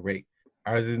caricature rate.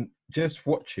 As in, just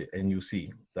watch it and you'll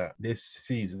see that this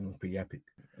season will be epic.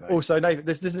 Also, Nathan,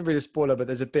 this isn't really a spoiler, but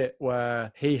there's a bit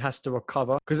where he has to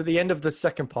recover because at the end of the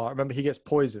second part, remember he gets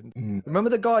poisoned. Remember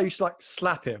the guy who used to like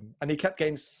slap him, and he kept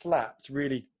getting slapped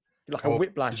really. Like a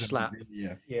whiplash slap,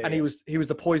 and he was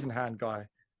the poison hand guy,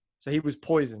 so he was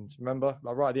poisoned. Remember,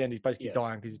 like right at the end, he's basically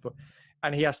dying because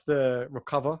and he has to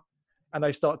recover. And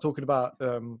they start talking about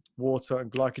water and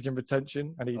glycogen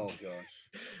retention, and he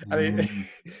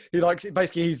likes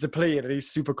basically he's depleted and he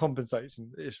super compensates,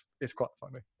 and it's quite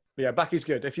funny. But yeah, Baki's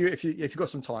good. If you've got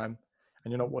some time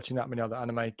and you're not watching that many other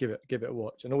anime, give it a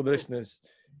watch. And all the listeners,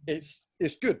 it's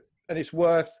good. And it's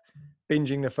worth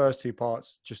binging the first 2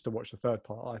 parts just to watch the third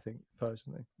part, I think,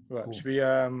 personally. Right. Cool.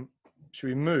 Should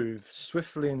we move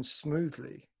swiftly and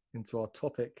smoothly into our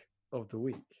topic of the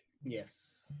week?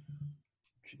 Yes.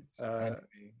 Anime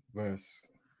versus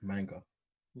manga.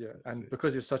 Yeah, and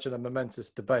because it's such a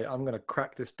momentous debate, I'm going to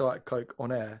crack this Diet Coke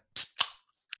on air.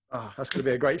 That's going to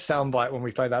be a great soundbite when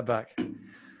we play that back.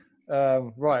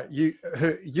 Right,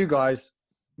 you guys,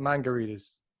 manga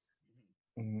readers.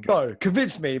 Go,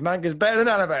 convince me manga's better than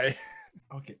anime.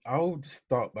 Okay, I'll just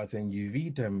start by saying you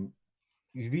read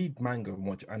manga and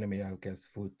watch anime, I guess,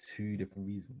 for 2 different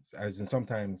reasons. As in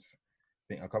sometimes, I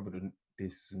think I covered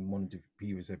this in one of the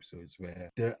previous episodes,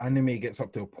 where the anime gets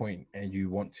up to a point and you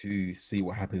want to see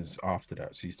what happens after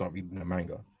that, so you start reading the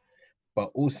manga.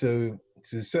 But also,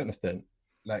 to a certain extent,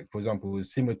 like for example,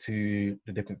 it's similar to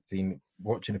the difference between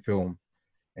watching a film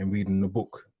and reading a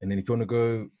book. And then if you want to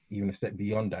go even a step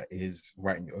beyond that, is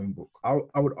writing your own book.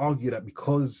 I would argue that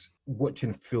because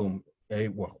watching film,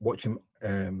 watching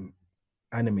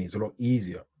anime is a lot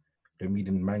easier than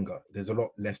reading manga. There's a lot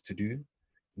less to do,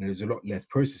 and there's a lot less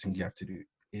processing you have to do.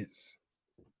 It's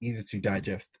easy to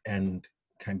digest and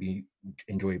can be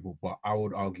enjoyable. But I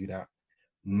would argue that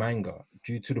manga,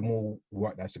 due to the more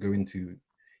work that's to go into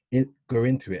it,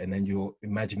 and then your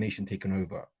imagination taking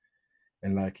over.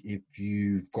 And like, if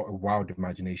you've got a wild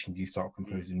imagination, you start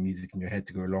composing music in your head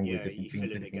to go along with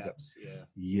different things. And things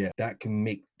that can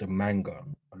make the manga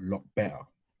a lot better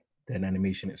than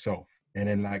animation itself. And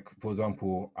then, like, for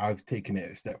example, I've taken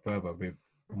it a step further with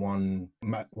one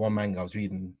manga I was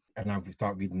reading, and I've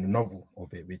started reading the novel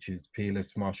of it, which is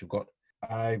Peerless Martial God.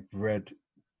 I've read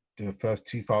the first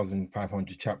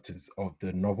 2,500 chapters of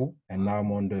the novel, and now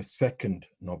I'm on the second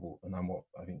novel, and I'm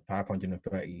I think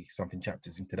 530 something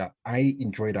chapters into that. I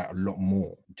enjoy that a lot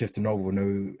more, just the novel,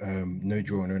 no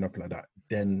drawing, no nothing like that,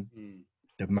 than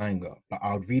the manga. But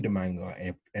I would read the manga,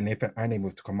 and if an anime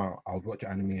was to come out, I would watch the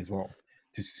anime as well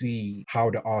to see how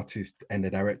the artist and the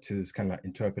directors kind of like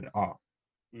interpret the art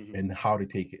and how they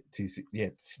take it to see,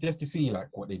 just to see like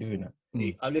what they do in it.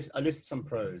 See, I listed some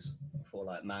pros for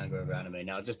like manga over anime.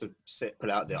 Now, just to put it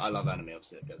out there, I love anime,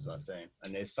 obviously, it goes without saying.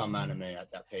 And there's some anime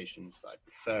adaptations that I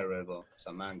prefer over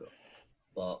some manga.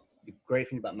 But the great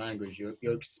thing about manga is you're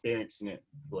experiencing it.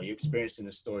 Well, you're experiencing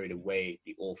the story the way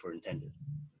the author intended,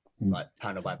 like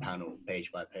panel by panel, page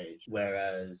by page.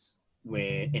 Whereas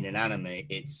Where in an anime,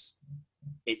 it's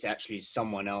actually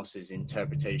someone else's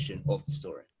interpretation of the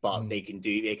story, but they can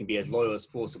be as loyal as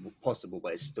possible,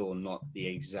 but it's still not the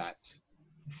exact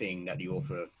thing that the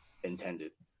author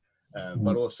intended.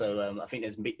 But also, I think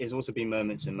there's also been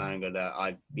moments in manga that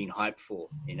I've been hyped for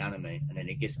in anime, and then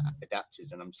it gets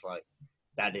adapted, and I'm just like,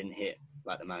 that didn't hit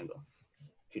like the manga,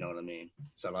 if you know what I mean.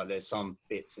 So like, there's some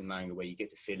bits in manga where you get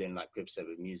to fill in, like Crib said,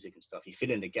 with music and stuff. You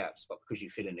fill in the gaps, but because you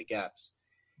fill in the gaps,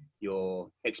 your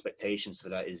expectations for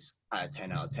that is at a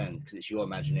 10 out of 10 because it's your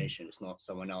imagination. It's not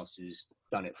someone else who's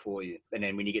done it for you. And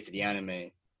then when you get to the anime,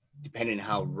 depending on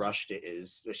how rushed it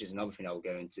is, which is another thing I will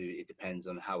go into, it depends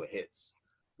on how it hits.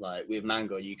 Like with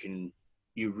manga,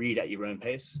 you read at your own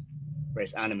pace,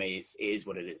 whereas anime, it is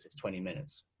what it is. It's 20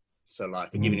 minutes. So like,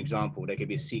 I'll give you an example. There could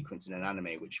be a sequence in an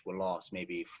anime which will last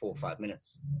maybe 4 or 5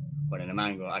 minutes. But in a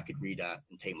manga, I could read that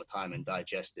and take my time and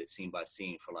digest it scene by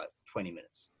scene for like 20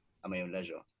 minutes at my own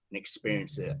leisure and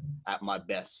experience it at my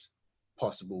best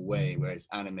possible way. Whereas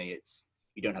anime,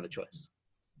 you don't have a choice.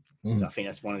 So I think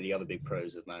that's one of the other big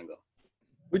pros of manga.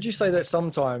 Would you say that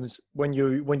sometimes when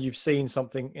you've seen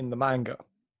something in the manga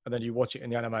and then you watch it in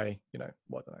the anime, you know,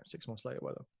 what, I don't know, 6 months later,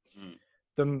 whatever,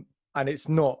 and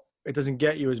it doesn't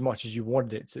get you as much as you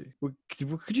wanted it to.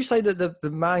 Could you say that the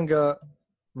manga,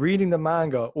 reading the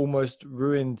manga almost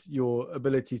ruined your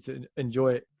ability to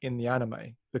enjoy it in the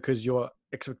anime because your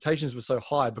expectations were so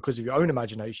high because of your own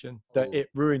imagination that it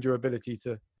ruined your ability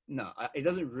to? No, it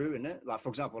doesn't ruin it. Like, for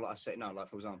example, like I say now, like,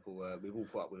 for example, we've all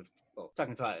caught up with, Attack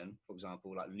on Titan, for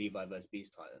example, like Levi versus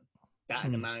Beast Titan. That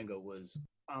in the manga was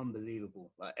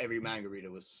unbelievable. Like, every manga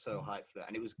reader was so hyped for that.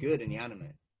 And it was good in the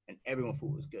anime. And everyone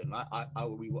thought it was good. And I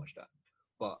will rewatch that.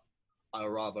 But I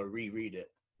would rather reread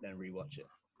it than rewatch it.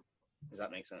 Does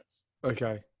that make sense?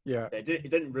 Okay, yeah. It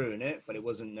didn't ruin it, but it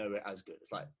wasn't nowhere as good.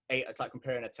 It's like it's like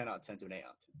comparing a 10 out of 10 to an 8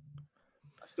 out of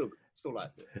 10. I still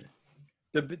liked it.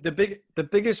 The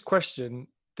biggest question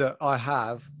that I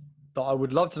have that I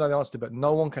would love to know the answer to, but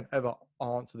no one can ever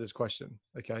answer this question,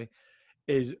 okay,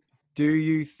 is do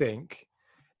you think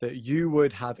that you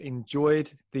would have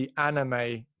enjoyed the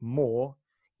anime more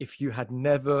if you had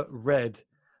never read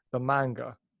the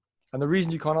manga? And the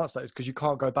reason you can't answer that is because you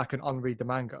can't go back and unread the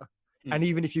manga. And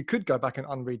even if you could go back and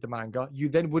unread the manga, you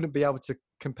then wouldn't be able to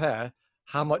compare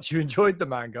how much you enjoyed the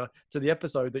manga to the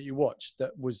episode that you watched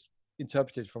that was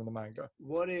interpreted from the manga.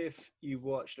 What if you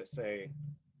watched, let's say,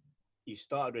 you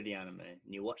started with the anime and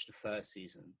you watched the first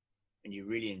season and you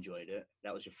really enjoyed it.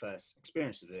 That was your first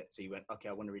experience of it. So you went, okay,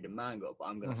 I want to read a manga, but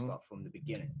I'm going to start from the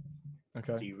beginning.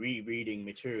 Okay. So you're rereading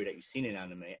material that you've seen in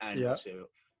anime and also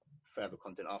further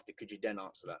content after. Could you then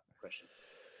answer that question?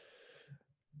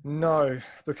 No,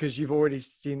 because you've already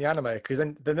seen the anime. Because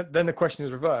then the question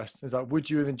is reversed. It's like, would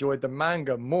you have enjoyed the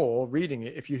manga more reading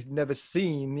it if you'd never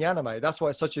seen the anime? That's why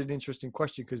it's such an interesting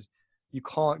question, because you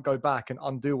can't go back and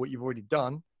undo what you've already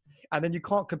done, and then you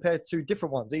can't compare two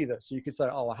different ones either. So you could say,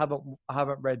 oh, I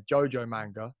haven't read JoJo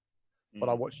manga, but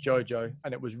I watched JoJo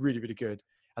and it was really, really good.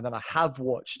 And then I have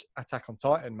watched Attack on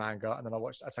Titan manga, and then I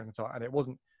watched Attack on Titan and it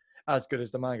wasn't as good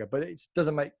as the manga. But it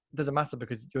doesn't matter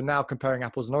because you're now comparing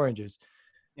apples and oranges.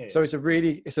 Yeah. So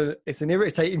it's an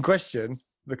irritating question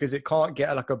because it can't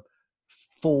get like a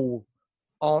full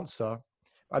answer,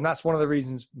 and that's one of the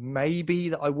reasons maybe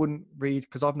that I wouldn't read,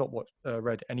 because I've not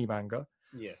read any manga.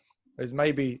 Yeah, is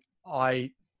maybe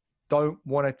I don't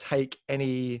want to take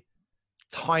any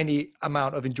tiny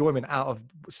amount of enjoyment out of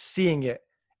seeing it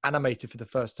animated for the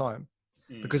first time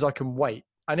because I can wait.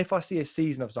 And if I see a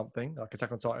season of something like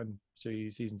Attack on Titan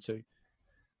season 2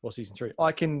 or season 3,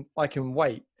 I can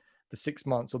wait the 6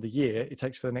 months or the year it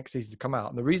takes for the next season to come out.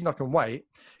 And the reason I can wait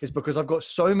is because I've got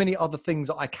so many other things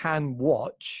that I can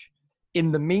watch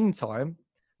in the meantime.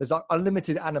 There's like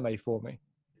unlimited anime for me.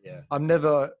 Yeah. I'm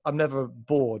never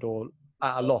bored or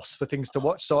at a loss for things to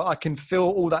watch. So I can fill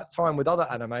all that time with other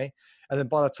anime. And then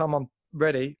by the time I'm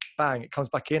ready, bang, it comes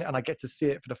back in and I get to see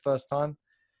it for the first time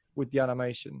with the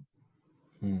animation.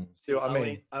 See what I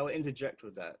mean? I will interject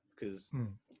with that because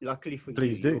luckily for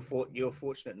you're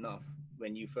fortunate enough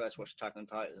when you first watched Attack on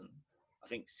Titan, I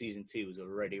think season 2 was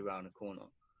already around the corner.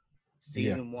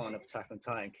 Season 1 of Attack on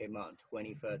Titan came out in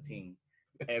 2013.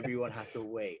 Everyone had to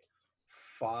wait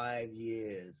 5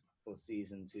 years for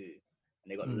season 2.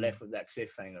 And they got left with that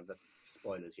cliffhanger of the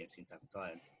spoilers, you haven't seen Attack on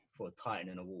Titan, for a Titan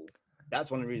in a wall.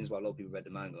 That's one of the reasons why a lot of people read the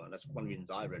manga. And that's one of the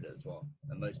reasons I read it as well.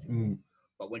 And most people.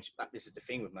 But this is the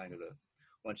thing with manga though.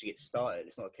 Once you get started,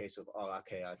 it's not a case of, oh,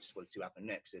 okay, I just want to see what happens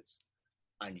next. It's,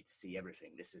 I need to see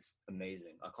everything. This is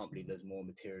amazing. I can't believe there's more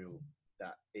material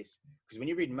that is. Because when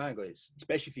you read manga,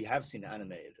 especially if you have seen it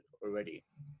animated already,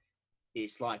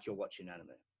 it's like you're watching anime.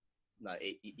 Like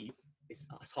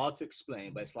it's hard to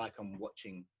explain, but it's like I'm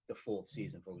watching the 4th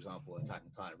season, for example, Attack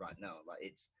on Titan right now. Like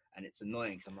it's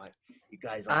annoying because I'm like, you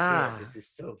guys are here. This is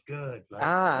so good.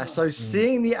 Like, so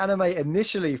seeing the anime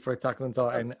initially for Attack on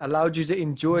Titan allowed you to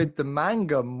enjoy the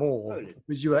manga more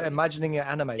because you were imagining it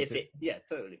animated.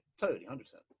 Totally,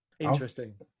 100%.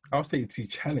 Interesting. I'll say to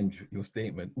challenge your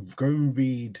statement, go and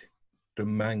read the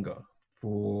manga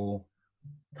for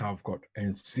Tower of God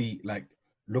and see, like,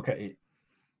 look at it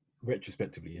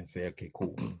retrospectively and say, okay,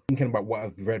 cool. Thinking about what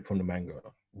I've read from the manga,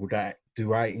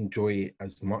 do I enjoy it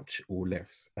as much or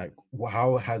less? Like,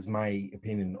 how has my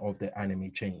opinion of the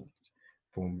anime changed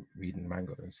from reading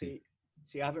manga? And see,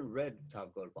 I haven't read Tower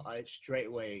of God, but I straight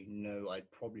away know I'd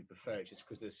probably prefer it just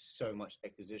because there's so much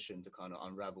exposition to kind of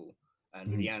unravel. And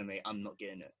with the anime, I'm not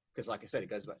getting it. Because like I said, it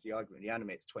goes back to the argument. The anime,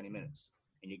 it's 20 minutes.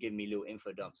 And you give me little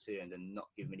info dumps here and then not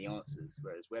give me the answers.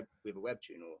 Whereas with a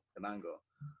webtoon or the manga,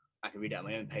 I can read it at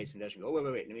my own pace and actually go,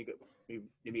 oh, wait, let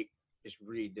me just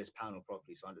read this panel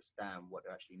properly so I understand what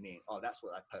they actually mean. Oh, that's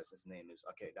what that person's name is.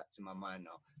 Okay, that's in my mind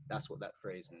now. That's what that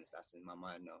phrase means. That's in my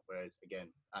mind now. Whereas again,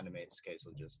 anime, it's a case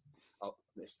of just, oh,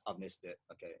 I've missed it.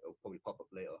 Okay, it'll probably pop up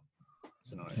later.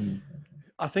 Scenario.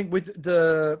 I think with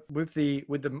the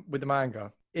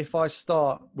manga, if I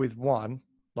start with one,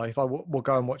 like if I will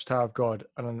go and watch Tower of God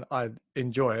and I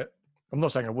enjoy it, I'm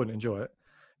not saying I wouldn't enjoy it,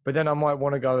 but then I might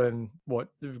want to go and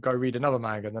go read another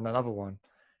manga and then another one,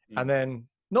 and then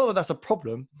not that that's a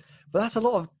problem, but that's a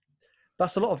lot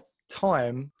of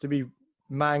time to be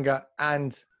manga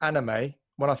and anime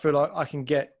when I feel like I can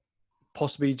get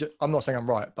possibly. I'm not saying I'm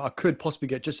right, but I could possibly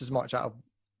get just as much out of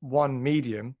one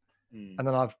medium. And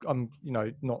then I'm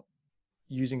not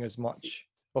using as much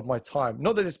of my time.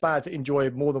 Not that it's bad to enjoy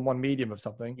more than one medium of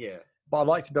something. Yeah. But I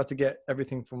like to be able to get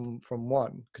everything from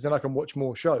one, because then I can watch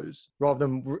more shows rather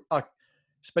than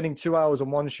spending 2 hours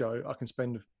on one show. I can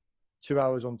spend 2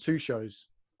 hours on 2 shows,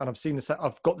 and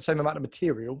I've got the same amount of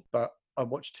material, but I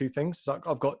watch 2 things. So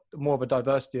I've got more of a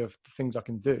diversity of things I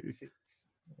can do.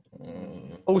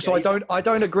 Also, I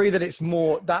don't agree that it's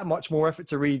that much more effort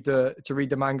to read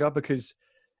the manga, because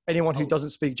anyone who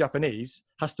doesn't speak Japanese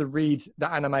has to read the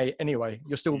anime anyway.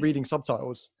 You're still reading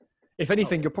subtitles. If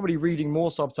anything, you're probably reading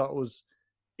more subtitles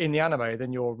in the anime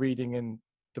than you're reading in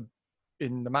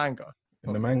the manga.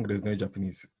 In the manga, there's no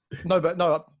Japanese. But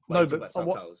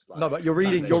you're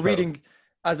reading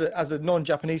as a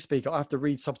non-Japanese speaker. I have to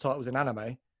read subtitles in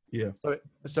anime. Yeah.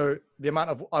 So the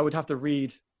amount I would have to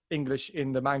read English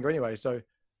in the manga anyway. So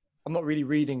I'm not really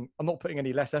reading. I'm not putting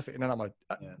any less effort in anime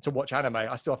to watch anime.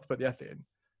 I still have to put the effort in.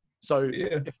 So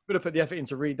if I'm going to put the effort in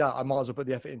to read that, I might as well put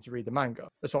the effort in to read the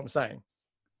manga. That's what I'm saying.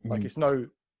 Like it's no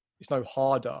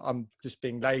harder. I'm just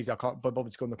being lazy. I can't bother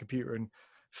to go on the computer and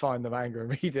find the manga and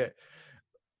read it.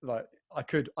 Like I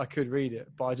could read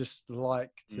it, but I just like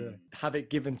to have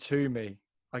it given to me.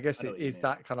 I guess it is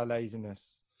that kind of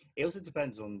laziness. It also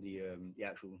depends on the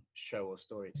actual show or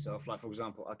story itself. Like for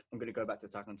example, I'm going to go back to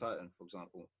Attack on Titan. For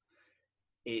example,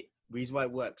 reason why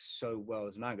it works so well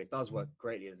as manga, it does work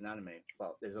greatly as an anime,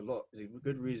 but there's a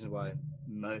good reason why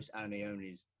most anime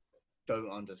onlys don't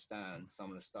understand some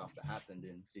of the stuff that happened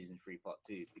in season 3 part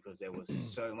 2, because there was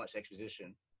so much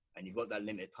exposition and you've got that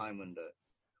limited time window.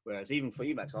 Whereas even for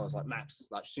you, Max, I was like, Max,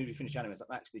 like as soon as we finished anime, it's like,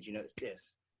 Max, did you notice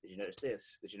this? Did you notice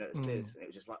this? Did you notice this? And it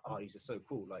was just like, oh, these are so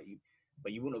cool. Like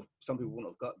some people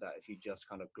wouldn't have got that if you just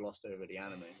kind of glossed over the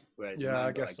anime. Whereas manga,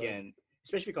 I guess again,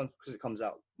 especially because it comes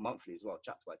out monthly as well,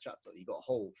 chapter by chapter. You got a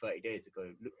whole 30 days to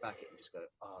go look back at it and just go,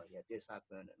 oh yeah, this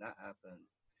happened and that happened,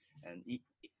 and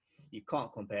you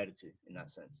can't compare the two in that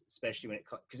sense, especially when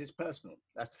because it's personal.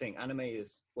 That's the thing. Anime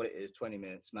is what it is, 20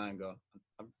 minutes. Manga,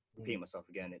 I'm repeating myself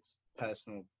again. It's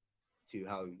personal to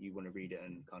how you want to read it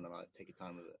and kind of like take your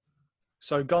time with it.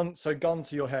 So gun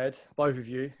to your head, both of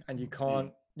you, and you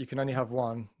can only have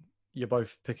one. You're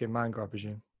both picking manga, I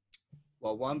presume.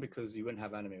 Well, one, because you wouldn't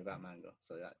have anime without manga,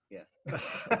 so that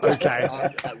Okay.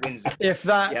 That wins it. If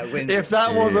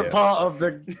that wasn't part of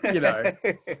the,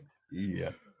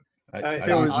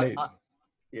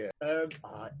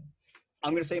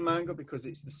 I'm gonna say manga because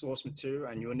it's the source material,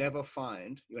 and you'll never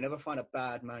find a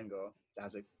bad manga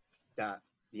that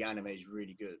the anime is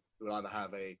really good. You'll either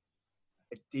have a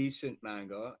decent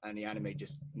manga and the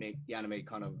anime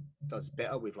kind of does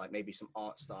better with like maybe some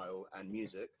art style and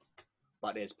music.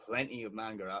 But there's plenty of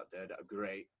manga out there that are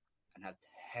great and have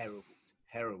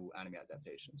terrible anime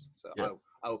adaptations. So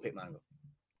I will pick manga.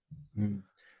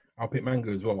 I'll pick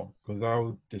manga as well, because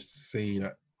I'll just say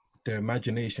that the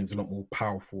imagination is a lot more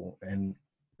powerful and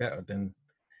better than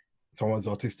someone's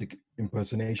artistic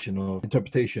impersonation or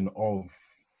interpretation of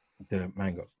the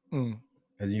manga.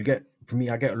 As you get for me,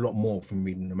 I get a lot more from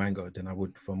reading the manga than I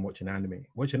would from watching anime.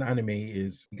 Watching anime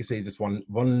is, you can say, just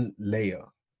one layer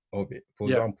of it. For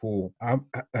example,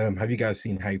 have you guys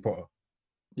seen Harry Potter?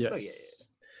 Yes. Oh, yeah.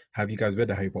 Have you guys read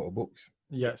the Harry Potter books?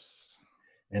 Yes.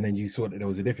 And then you saw that there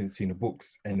was a difference between the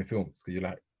books and the films, because you're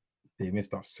like, they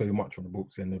missed out so much from the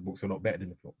books, and the books are a lot better than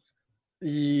the films.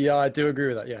 Yeah, I do agree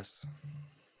with that. Yes.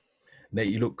 Nate,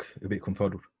 you look a bit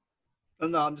confuddled. Oh,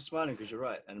 no, I'm just smiling because you're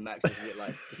right, and Max is a bit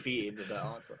like defeated with that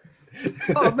answer.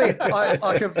 Oh, mate,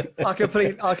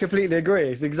 I completely agree.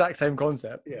 It's the exact same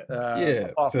concept.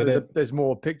 Yeah. There's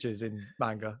more pictures in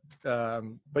manga.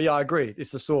 But yeah, I agree.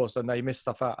 It's the source, and they miss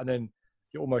stuff out, and then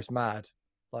you're almost mad.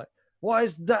 Like, why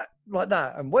is that like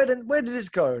that? And where does this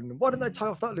go? And why didn't they tie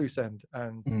off that loose end?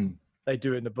 And they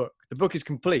do it in the book. The book is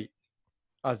complete,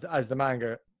 as the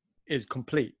manga is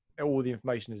complete. All the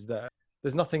information is there.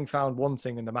 There's nothing found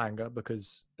wanting in the manga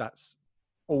because that's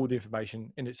all the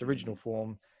information in its original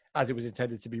form as it was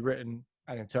intended to be written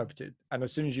and interpreted. And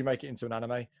as soon as you make it into an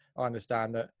anime, I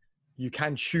understand that you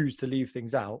can choose to leave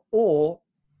things out, or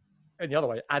in the other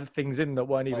way, add things in that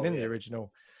weren't even in the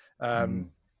original.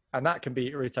 And that can be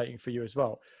irritating for you as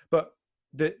well. But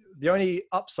the only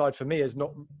upside for me as a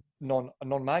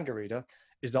non-manga reader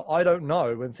is that I don't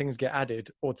know when things get added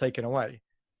or taken away.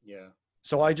 Yeah.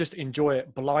 So I just enjoy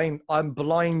it I'm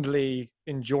blindly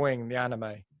enjoying the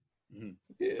anime.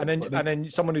 Yeah, and then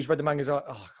someone who's read the manga is like,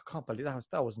 oh, I can't believe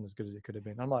that wasn't as good as it could have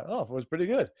been. I'm like, oh, it was pretty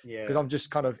good. Yeah. Because I'm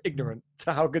just kind of ignorant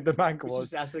to how good the manga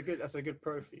was. That's a good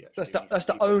pro for you. That's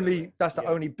the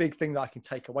only big thing that I can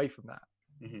take away from that.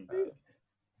 Mm-hmm.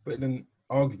 But then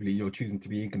arguably you're choosing to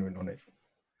be ignorant on it.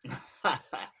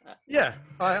 Yeah,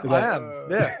 I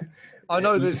am. Yeah. I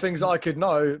know there's things I could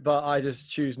know, but I just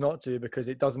choose not to because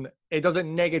it doesn't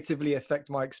negatively affect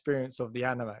my experience of the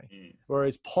anime.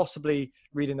 Whereas possibly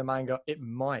reading the manga, it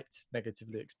might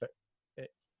negatively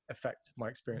affect my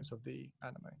experience of the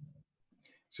anime.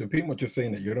 So pretty much you're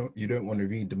saying that you don't want to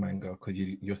read the manga because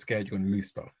you're scared you're going to lose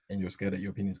stuff and you're scared that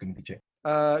your opinion is going to be changed.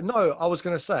 No, I was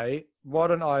going to say, why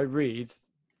don't I read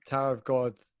Tower of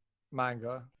God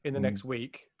manga in the next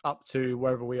week up to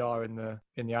wherever we are in the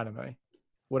anime,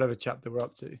 whatever chapter we're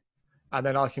up to, and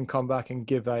then I can come back and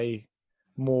give a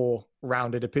more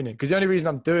rounded opinion. Because the only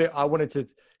reason I wanted to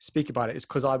speak about it is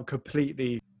because I'm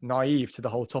completely naive to the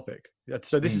whole topic.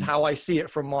 So this is how I see it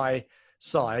from my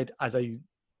side as a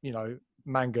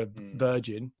manga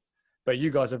virgin. But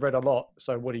you guys have read a lot,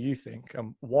 so what do you think?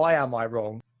 Why am I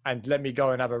wrong? And let me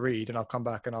go and have a read, and I'll come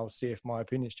back and I'll see if my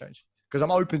opinion's changed. Because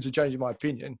I'm open to changing my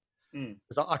opinion.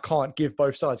 Because I can't give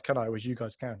both sides, can I? As you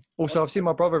guys can. Also, I've seen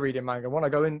my brother reading manga.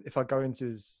 When if I go into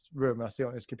his room and I see it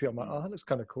on his computer, I'm like, oh, that looks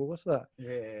kind of cool. What's that?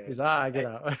 Yeah. He's like, get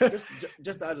out.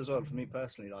 just to add as well, for me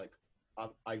personally, like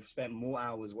I've spent more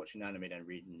hours watching anime than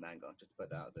reading manga. Just to put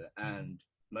that out there. And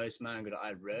most manga that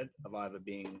I've read have either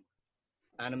been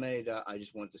anime that I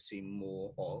just want to see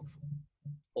more of,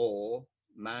 or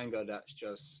manga that's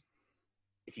just,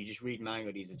 if you just read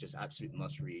manga, these are just absolute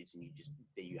must reads, and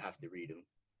you have to read them.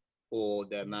 Or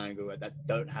they're manga that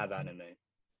don't have anime,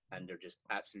 and they're just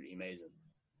absolutely amazing.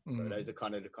 So those are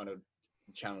the kind of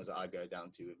channels that I go down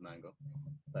to with manga,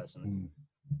 personally.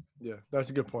 Yeah, that's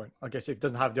a good point. I guess if it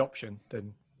doesn't have the option,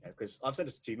 then because I've said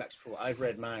this to you, Max, before. I've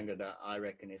read manga that I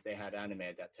reckon if they had anime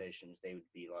adaptations, they would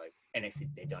be like, and if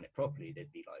they'd done it properly,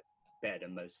 they'd be like better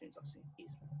than most things I've seen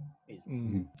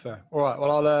easily. Fair. All right.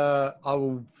 Well, I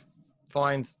will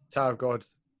find Tower of God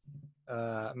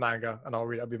manga, and I'll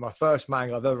read it. It'll be my first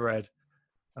manga I've ever read,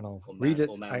 and I'll read it.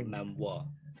 Memoir.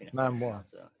 Memoir.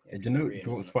 Do you know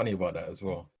what's funny about that as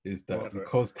well is that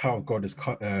because Tower of God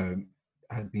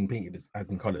has been painted, has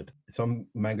been colored. Some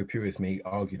manga purists may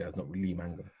argue that it's not really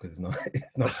manga because it's not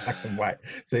black and white.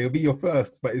 So it'll be your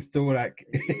first, but it's still like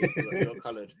it's still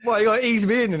colored. Well, you got to ease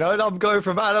me in, I'm going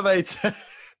from anime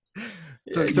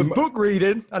to book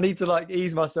reading. I need to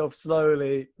ease myself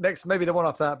slowly. Next, maybe the one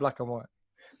after that, black and white.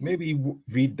 Maybe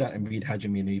read that and read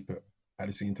Hajime no Ippo at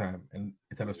the same time, and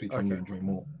tell us which one you enjoy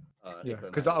more. Yeah,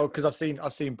 because I've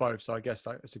seen both, so I guess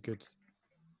it's a good.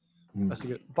 That's a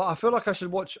good. But I feel like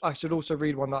I should also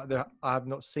read one that I have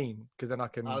not seen, because then I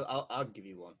can. I'll give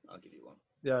you one.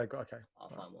 Yeah. Okay. I'll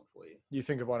find one for you. You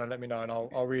think of one and let me know, and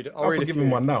I'll read it. I'll give him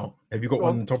one now. Have you got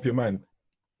one on the top of your mind?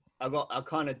 I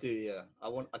kind of do, yeah.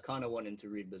 I kind of want him to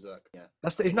read Berserk. Yeah.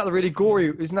 Isn't that the really gory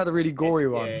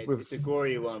one? Yeah, it's a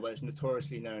gory one, but it's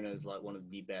notoriously known as one of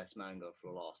the best manga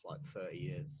for the last 30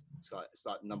 years. It's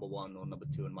like number 1 or number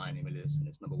 2 on my anime list, and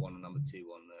it's number 1 or number 2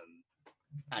 on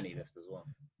Annie list as well.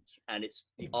 And it's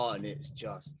the art in it is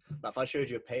just if I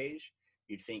showed you a page,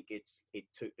 you'd think it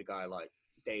took the guy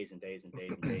days and days and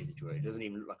days and days to draw it. It doesn't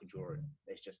even look like a drawing.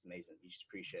 It's just amazing. You just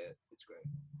appreciate it. It's great.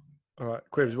 All right,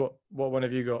 Quibs, what one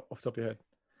have you got off the top of your head?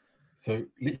 So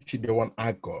literally the one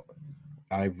I've got,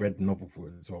 I've read the novel for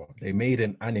it as well. They made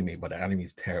an anime, but the anime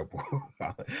is terrible.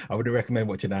 I wouldn't recommend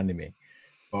watching anime.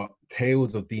 But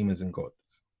Tales of Demons and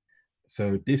Gods.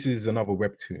 So this is another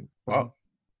webtoon, but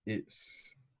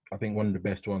it's, I think, one of the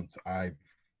best ones I've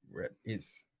read.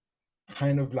 It's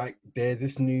kind of like there's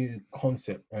this new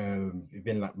concept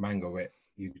within like manga where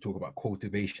you talk about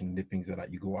cultivation and things like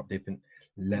that. You go up different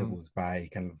levels by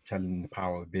kind of channeling the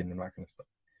power within and that kind of stuff.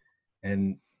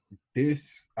 And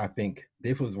this, I think,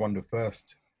 this was one of the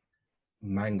first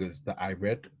mangas that I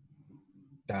read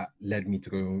that led me to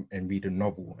go and read a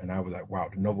novel. And I was like, wow,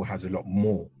 the novel has a lot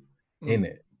more in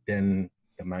it than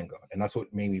the manga. And that's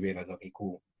what made me realize, okay,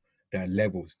 cool, there are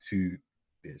levels to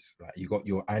this. Like you got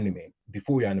your anime.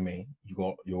 Before your anime, you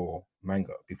got your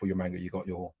manga. Before your manga, you got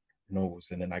your novels.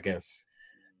 And then I guess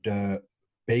the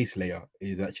base layer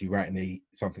is actually writing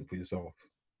something for yourself.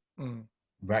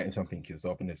 Writing something for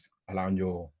yourself and it's allowing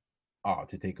your art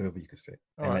to take over, you could say.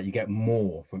 And like you get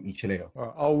more from each layer.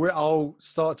 I'll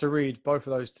start to read both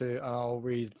of those two, and I'll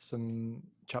read some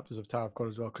chapters of Tower of God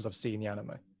as well because I've seen the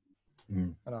anime,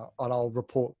 and I'll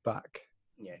report back.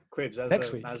 Yeah, Quibs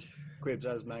next week. As Quibs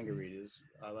as manga readers,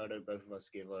 I know both of us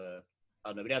give I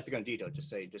don't know, we don't have to go in detail.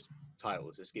 Just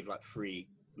titles. Just give like 3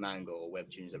 manga or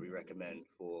webtoons that we recommend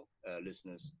for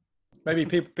listeners. Maybe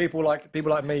people like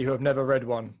me who have never read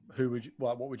one.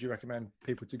 What would you recommend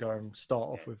people to go and start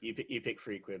off with? You pick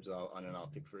 3 Quibs, and then I'll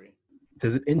pick 3.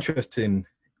 There's an interesting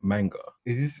manga.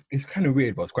 It's kind of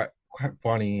weird, but it's quite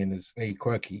funny and it's very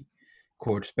quirky.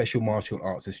 Called Special Martial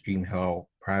Arts Extreme Hell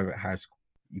Private High School.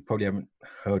 You probably haven't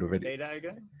heard of it. Say that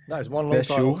again. That is one long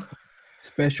title.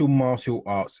 Special Martial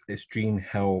Arts Extreme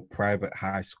Hell Private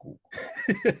High School.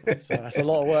 So that's a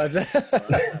lot of words.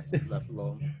 That's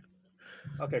long.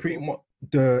 Okay, pretty much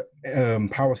the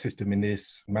power system in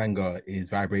this manga is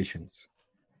vibrations,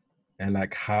 and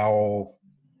like how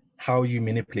you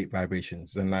manipulate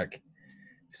vibrations, and like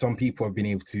some people have been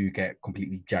able to get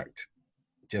completely jacked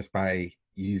just by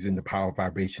using the power of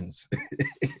vibrations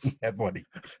in their body.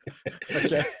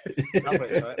 Okay.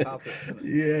 Alberts, right? Alberts, isn't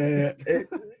it?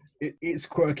 Yeah, it's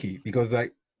quirky because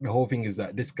like the whole thing is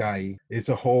that this guy is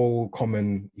a whole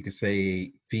common, you could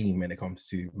say, theme when it comes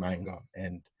to manga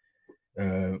and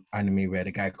anime, where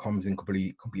the guy comes in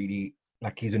completely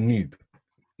like he's a noob.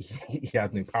 He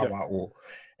has no power at all,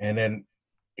 and then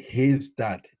his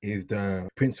dad is the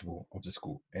principal of the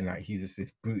school, and like he's just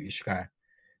this brutish guy.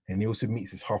 And he also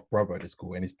meets his half brother at the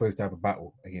school, and he's supposed to have a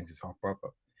battle against his half brother.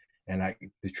 And like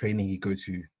the training he goes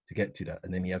to get to that,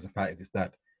 and then he has a fight with his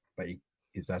dad, but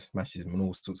his dad smashes him and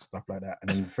all sorts of stuff like that. And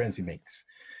then the friends he makes,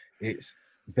 it's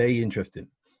very interesting.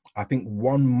 I think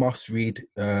one must read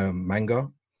manga,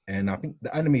 and I think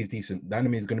the anime is decent. The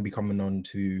anime is going to be coming on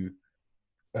to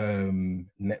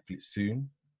Netflix soon.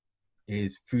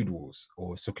 Is Food Wars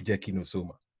or Sokugeki no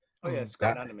Soma. Oh yeah, it's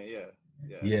got an anime,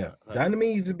 Yeah. The anime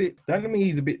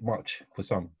is a bit much for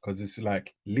some, because it's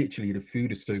like literally the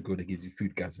food is so good it gives you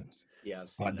food gasms. Yeah, I've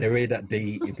seen but that. The way that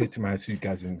they epitomize food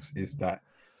gasms is that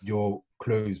your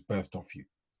clothes burst off you.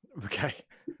 Okay.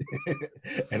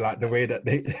 And like the way that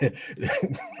they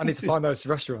I need to find those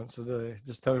restaurants. So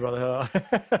just tell me about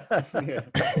the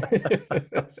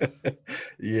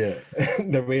yeah.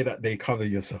 The way that they cover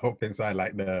yourself inside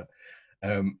like the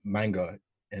manga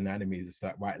and anime is just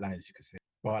like white lines, you could say.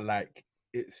 But like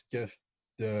it's just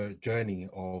the journey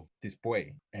of this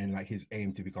boy and like his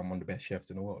aim to become one of the best chefs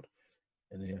in the world.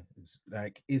 And yeah,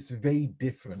 it's very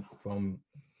different from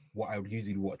what I would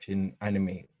usually watch in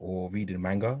anime or read in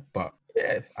manga. But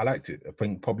yeah, I liked it. I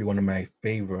think probably one of my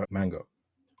favorite manga.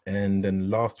 And then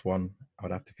last one, I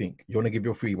would have to think. You want to give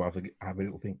your 3 while I have a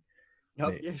little think?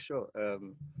 Oh, yeah, sure.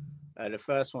 The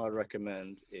first one I'd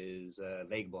recommend is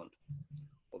Vagabond,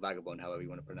 or Vagabond, however you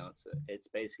want to pronounce it. It's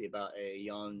basically about a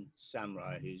young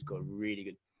samurai who's got really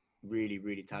good,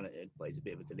 really talented, but he's a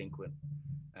bit of a delinquent.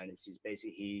 And it's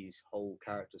basically his whole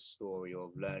character story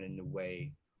of learning the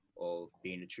way of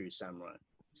being a true samurai.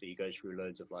 So he goes through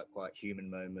loads of like quite human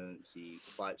moments. He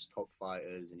fights top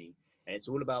fighters, and it's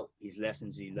all about his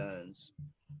lessons he learns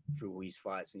through all his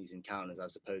fights and his encounters,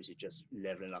 as opposed to just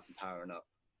leveling up and powering up.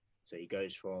 So he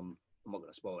goes from, I'm not going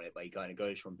to spoil it, but he kind of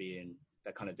goes from being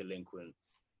that kind of delinquent,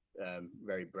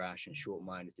 very brash and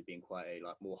short-minded, to being quite a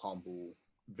like more humble,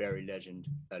 very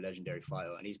legendary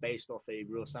fighter. And he's based off a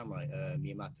real samurai,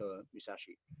 Miyamoto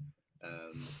Musashi.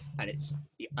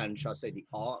 And shall I say the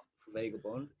art for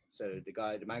Vagabond? So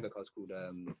the manga card's called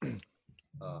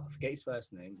I forget his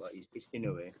first name, but it's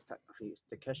Inoue. I think it's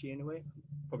Takeshi Inoue.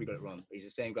 Probably got it wrong. He's the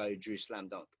same guy who drew Slam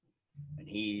Dunk. and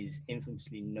he's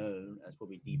infamously known as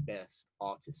probably the best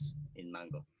artist in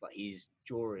manga. Like his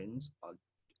drawings are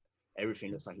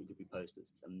everything looks like it could be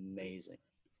posters. It's amazing.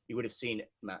 You would have seen it,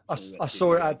 Matt. I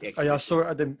saw it at the I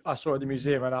saw it at the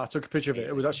museum, and I took a picture of it.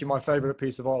 It was actually my favorite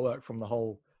piece of artwork from the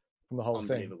whole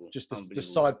thing. Just the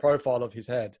side profile of his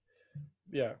head.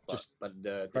 Yeah, but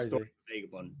the story of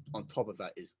Vagabond on top of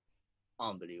that is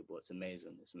unbelievable. It's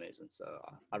amazing. It's amazing. So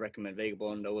I recommend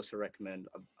Vagabond. I also recommend,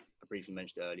 I briefly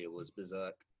mentioned earlier, was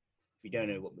Berserk. If you don't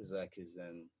know what Berserk is,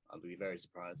 then I'll be very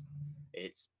surprised.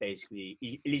 It's basically,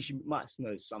 at least you might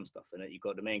know some stuff in it. You've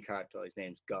got the main character, his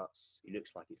name's Guts. He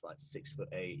looks like he's like 6'8".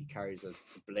 He carries a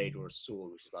blade or a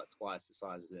sword, which is like twice the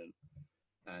size of him.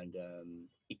 And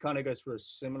he kind of goes through a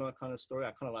similar kind of story.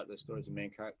 I kind of like those stories of main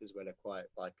characters where they're quite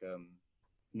like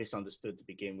misunderstood to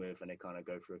begin with, and they kind of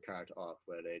go through a character arc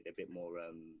where they're a bit more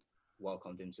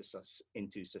welcomed into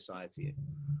society.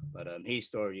 But his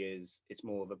story it's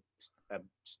more of a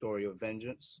story of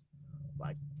vengeance.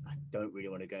 Like, I don't really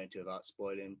want to go into it without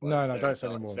spoiling. No, don't say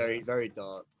anymore. It's very, very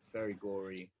dark. It's very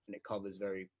gory, and it covers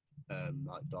very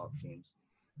like dark themes.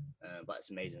 But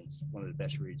it's amazing. It's one of the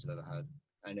best reads I've ever had.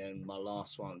 And then my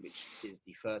last one, which is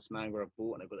the first manga I've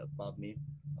bought, and I've got it above me.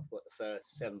 I've got the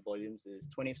first 7 volumes, is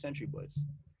 20th Century Boys,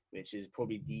 which is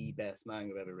probably the best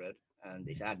manga I've ever read. And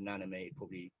if it had an anime,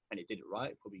 and it did it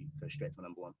right, probably go straight to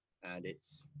number 1. And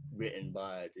it's written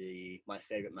by my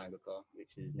favorite mangaka,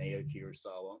 which is Naoki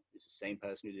Urasawa. It's the same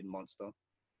person who did Monster,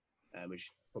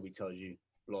 which probably tells you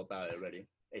a lot about it already.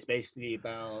 It's basically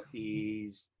about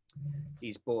these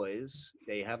boys.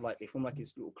 They form like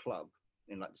this little club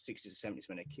in like the 60s or 70s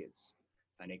when they're kids,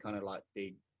 and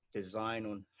they design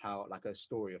on how, like, a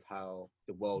story of how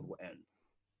the world will end,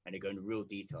 and they go into real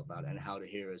detail about it and how the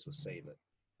heroes will save it.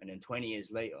 And then 20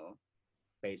 years later,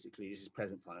 basically, this is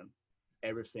present time,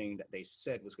 everything that they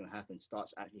said was going to happen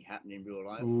starts actually happening in real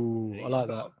life. Ooh, I like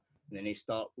that. And then they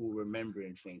start all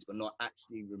remembering things, but not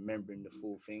actually remembering the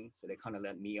full thing. So they kind of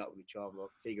meet up with each other,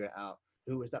 figure it out.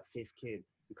 Who was that 5th kid?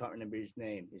 We can't remember his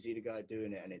name. Is he the guy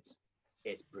doing it? And it's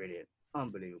brilliant.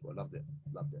 Unbelievable. Loved it.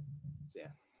 So yeah,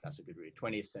 that's a good read.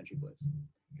 20th Century Boys.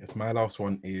 Yes, my last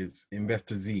one is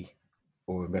Investor Z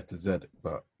or Investor Z,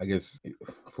 but I guess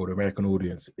for the American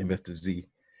audience, Investor Z.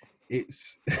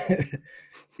 It's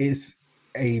it's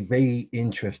a very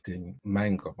interesting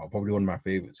manga, but probably one of my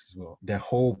favorites as well. The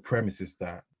whole premise is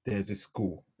that there's a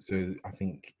school. So I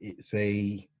think it's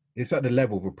at the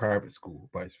level of a private school,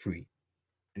 but it's free.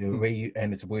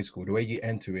 And it's a boys' school. The way you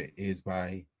enter it is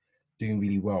by doing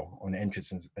really well on the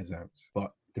entrance exams.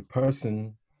 But the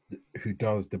person who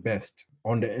does the best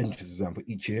on the entrance exam for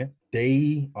each year,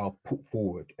 they are put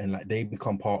forward and they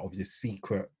become part of this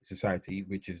secret society,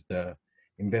 which is the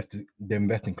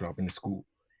investing club in the school.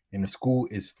 And the school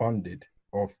is funded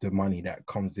off the money that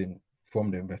comes in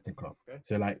from the investing club. Okay.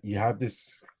 So you have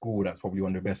this school that's probably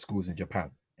one of the best schools in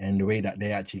Japan. And the way that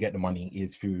they actually get the money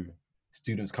is through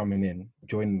students coming in,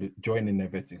 joining the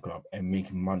investing club and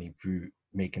making money through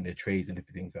making their trades and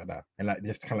different things like that. And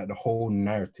just kind of the whole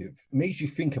narrative makes you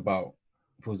think about,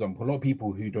 for example, a lot of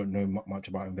people who don't know much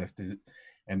about investors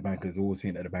and bankers always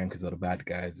think that the bankers are the bad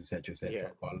guys, etc., etc. Yeah.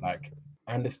 But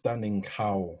understanding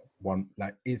how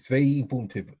it's very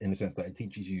informative in the sense that it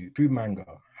teaches you through manga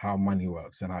how money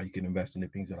works and how you can invest in the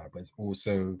things like that. But it's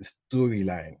also the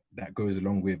storyline that goes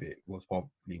along with it was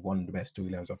probably one of the best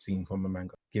storylines I've seen from a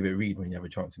manga. Give it a read when you have a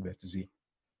chance to invest to see.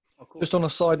 Just on a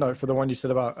side note for the one you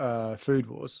said about Food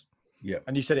Wars. Yeah.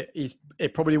 And you said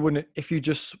it probably wouldn't, if you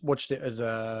just watched it as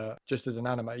an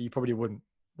anime, you probably wouldn't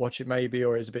watch it maybe,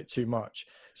 or it's a bit too much.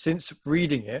 Since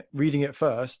reading it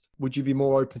first, would you be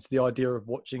more open to the idea of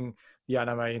watching the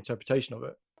anime interpretation of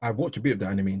it? I've watched a bit of the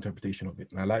anime interpretation of it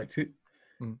and I liked it.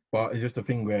 But it's just a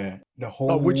thing where the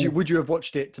whole... would you have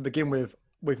watched it to begin with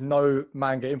no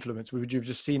manga influence? Would you have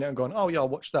just seen it and gone, oh yeah, I'll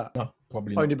watch that? No,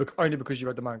 probably not. Only because you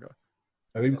read the manga?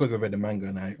 Only because I read the manga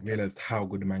and I realized how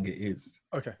good the manga is.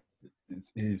 Okay.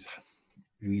 Is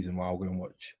the reason why I'll go and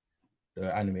watch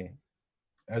the anime.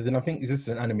 As in, I think it's just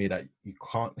an anime that you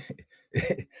can't...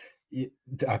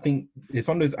 I think it's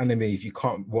one of those animes you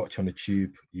can't watch on the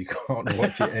tube. You can't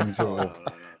watch it in sort of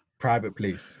private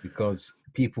place because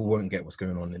people won't get what's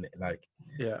going on in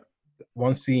it.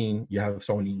 One scene, you have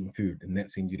someone eating food. The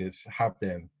next scene, you just have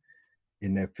them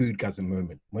in their food gasm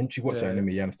moment. Once you watch the anime,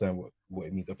 you understand what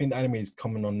it means. I think the anime is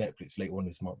coming on Netflix later on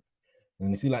this month.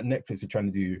 And you see Netflix are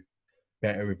trying to do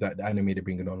better with the anime they're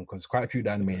bringing on, because quite a few of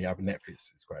the anime you have on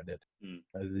Netflix is quite dead.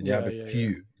 As in, you have a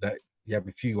few that you have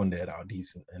a few on there that are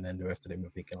decent, and then the rest of them are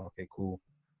thinking, okay, cool,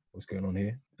 what's going on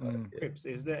here?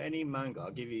 Is there any manga,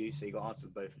 I'll give you, so you got answers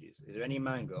both of these. Is there any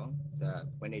manga that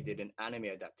when they did an anime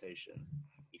adaptation,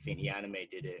 you think the anime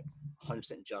did it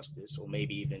 100% justice, or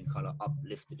maybe even kind of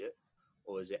uplifted it?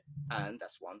 Or is it, and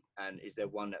that's one, and is there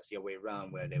one that's the other way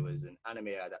around, where there was an anime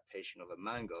adaptation of a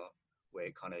manga where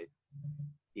it kind of,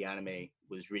 the anime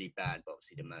was really bad, but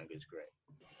obviously the manga is great?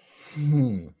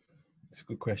 It's a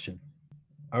good question.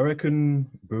 I reckon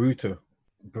Boruto,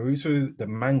 the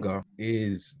manga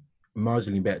is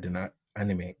marginally better than that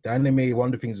anime. The anime, one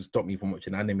of the things that stopped me from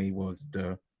watching anime was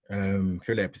the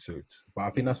filler episodes. But I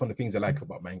think that's one of the things I like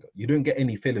about manga. You don't get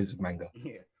any fillers with manga.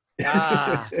 Yeah.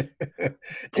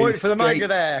 Point for the manga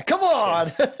there. Come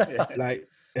on. Like,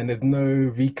 and there's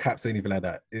no recaps or anything like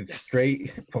that. It's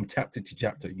straight from chapter to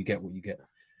chapter. You get what you get.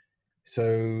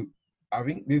 So I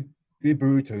think with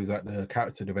Boruto is like the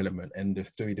character development and the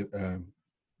story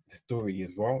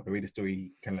as well, the way the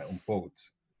story kind of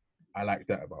unfolds. I like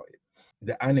that about it.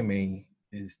 The anime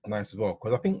is nice as well,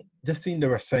 because I think just seeing the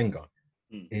Rasengan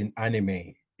in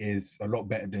anime is a lot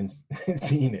better than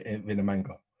seeing it in the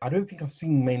manga. I don't think I've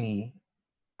seen many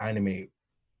anime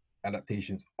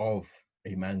adaptations of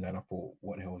a manga, and I thought,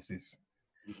 what the hell is this?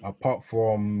 Apart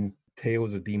from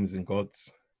Tales of Demons and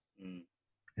Gods,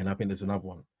 and I think there's another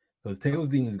one. Because Tales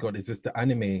of Demons and Gods is just the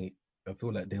anime. I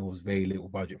feel like there was very little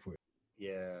budget for it.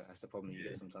 Yeah, that's the problem you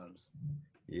get sometimes.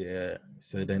 Yeah,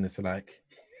 so then it's like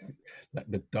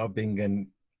the dubbing,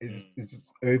 and it's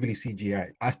just overly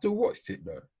CGI. I still watched it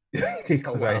though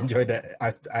because I enjoyed that.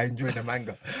 I enjoyed the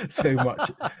manga so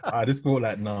much. I just thought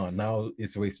like, no, now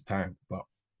it's a waste of time. But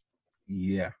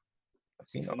yeah,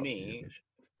 See,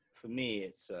 for me,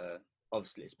 it's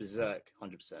obviously it's Berserk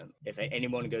 100%. If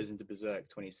anyone goes into Berserk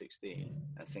 2016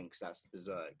 and thinks that's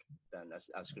Berserk, then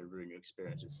that's going to ruin your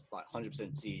experience. It's like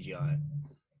 100% CGI.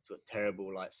 It's got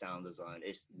terrible like sound design.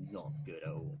 It's not good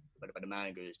at all. But the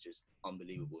manga is just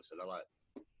unbelievable. So they're like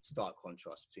stark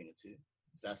contrast between the two.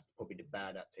 So that's probably the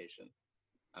bad adaptation.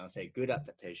 And I'll say good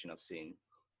adaptation I've seen,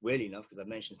 weirdly enough, because I've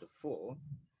mentioned this before.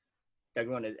 There's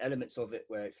elements of it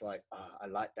where it's like, I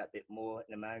like that bit more in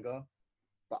the manga.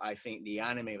 But I think the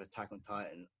anime of Attack on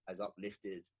Titan has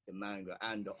uplifted the manga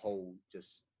and the whole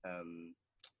just,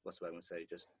 what's the way I want to say,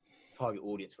 just target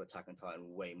audience for Attack on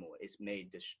Titan way more. It's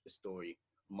made the story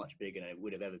much bigger than it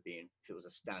would have ever been if it was a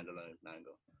standalone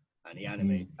manga. And the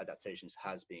anime adaptations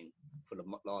has been, for the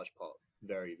large part,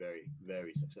 very, very,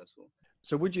 very successful.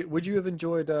 So would you have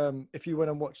enjoyed if you went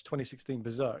and watched 2016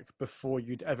 Berserk before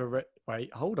you'd ever read?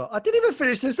 Wait, hold on, I didn't even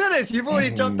finish the sentence. You've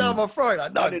already jumped down my throat.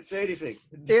 Like, no, I didn't say anything.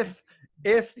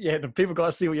 If yeah, the people got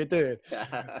to see what you're doing.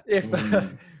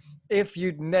 If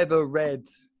you'd never read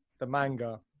the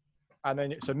manga, and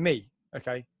then so me,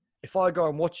 okay, if I go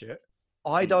and watch it,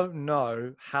 I don't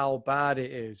know how bad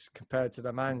it is compared to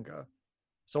the manga,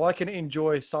 so I can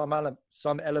enjoy some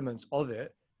elements of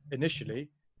it initially,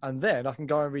 and then I can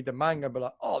go and read the manga and be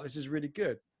like, oh, this is really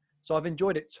good. So I've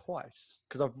enjoyed it twice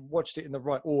because I've watched it in the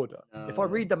right order. If I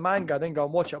read the manga and then go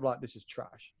and watch it, I'm like, this is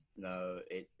trash. No,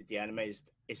 the anime is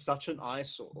such an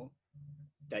eyesore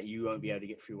that you won't be able to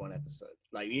get through one episode.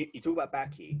 Like you talk about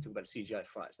Baki, you talk about the CGI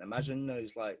fights. Now imagine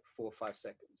those like 4 or 5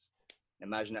 seconds.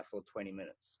 Imagine that for 20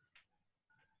 minutes.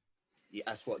 Yeah,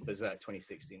 that's what Berserk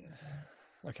 2016 is.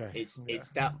 Okay. It's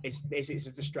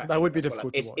a distraction. That would be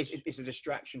difficult to watch. It's a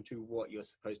distraction to what you're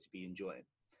supposed to be enjoying,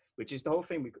 which is the whole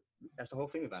thing. That's the whole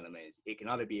thing with anime. Is it can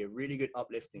either be a really good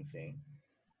uplifting thing,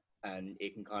 and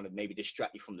it can kind of maybe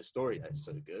distract you from the story that's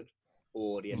so good,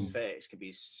 or the aesthetics can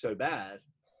be so bad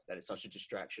that it's such a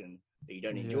distraction that you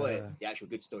don't enjoy the actual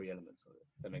good story elements of it.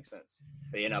 Does that make sense?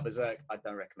 But Berserk, I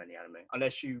don't recommend the anime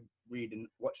unless you read and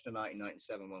watch the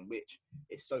 1997 one, which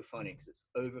is so funny because it's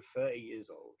over 30 years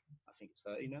old. I think it's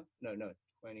 30 now. No,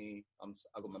 20. I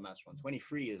got my maths wrong.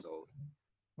 23 years old,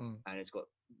 and it's got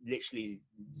literally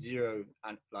zero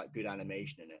good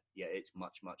animation in it. Yeah, it's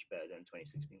much better than the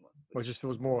 2016 one. Well, it just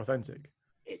feels more authentic.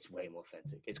 It's way more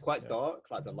authentic. It's quite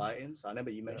dark, like the lighting. So I remember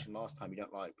you mentioned last time you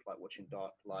don't like watching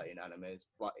dark lighting animes,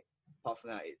 but apart from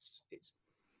that, it's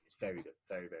very good,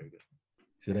 very, very good.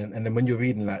 So then when you're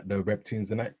reading like the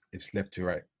webtoons and that, it's left to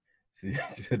right, so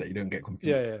that you don't get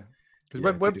confused. Yeah.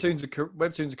 Because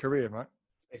webtoons are Korean, right?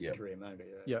 It's a Korean manga.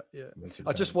 Yeah.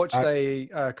 I just watched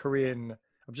a Korean.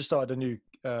 I've just started a new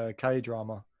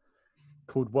K-drama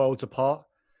called Worlds Apart,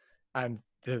 and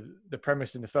the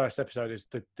premise in the first episode is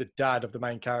the dad of the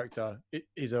main character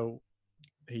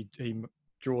he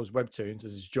draws webtoons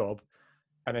as his job,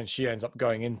 and then she ends up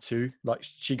going into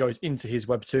she goes into his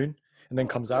webtoon and then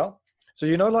comes out. So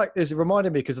it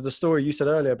reminded me because of the story you said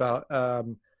earlier about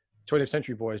 20th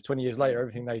Century Boys. 20 years later,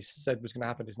 everything they said was going to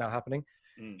happen is now happening.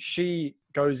 She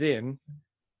goes in,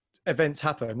 events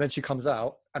happen, and then she comes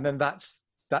out, and then that's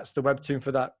the webtoon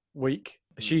for that week.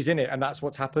 She's in it, and that's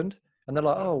what's happened. And they're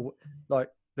like, oh, like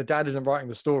the dad isn't writing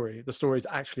the story is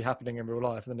actually happening in real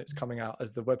life, and then it's coming out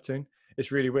as the webtoon.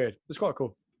 It's really weird. It's quite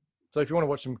cool. So if you want to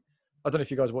watch some, I don't know if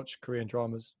you guys watch Korean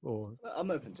dramas or I'm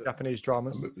open to Japanese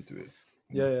dramas. I'm open to it.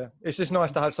 Yeah. It's just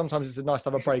nice to have. Sometimes it's nice to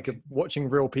have a break of watching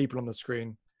real people on the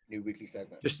screen. New weekly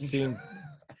segment. Just seeing,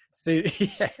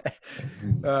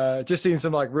 just seeing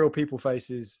some like real people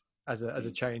faces as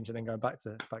a change, and then going back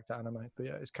to anime. But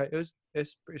yeah,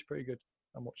 it's pretty good.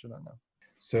 I'm watching that now.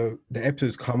 So the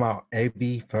episodes come out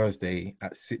every Thursday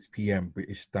at 6 p.m.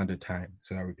 British Standard Time.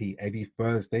 So I repeat, every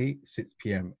Thursday, 6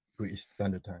 p.m. British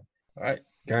Standard Time. All right,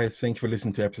 guys, thank you for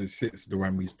listening to episode 6 of the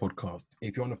Ram Reeves podcast.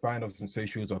 If you want to find us on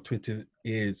socials, our Twitter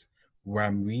is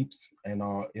Ram Reeves and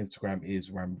our Instagram is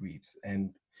Ram Reeves.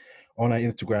 And on our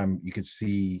Instagram, you can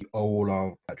see all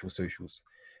our actual socials.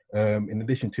 In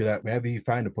addition to that, wherever you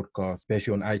find the podcast,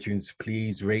 especially on iTunes,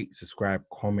 please rate, subscribe,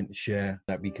 comment, share,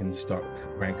 that we can start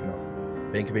ranking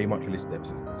up. Thank you very much for listening to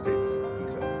episode 6.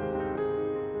 Peace out.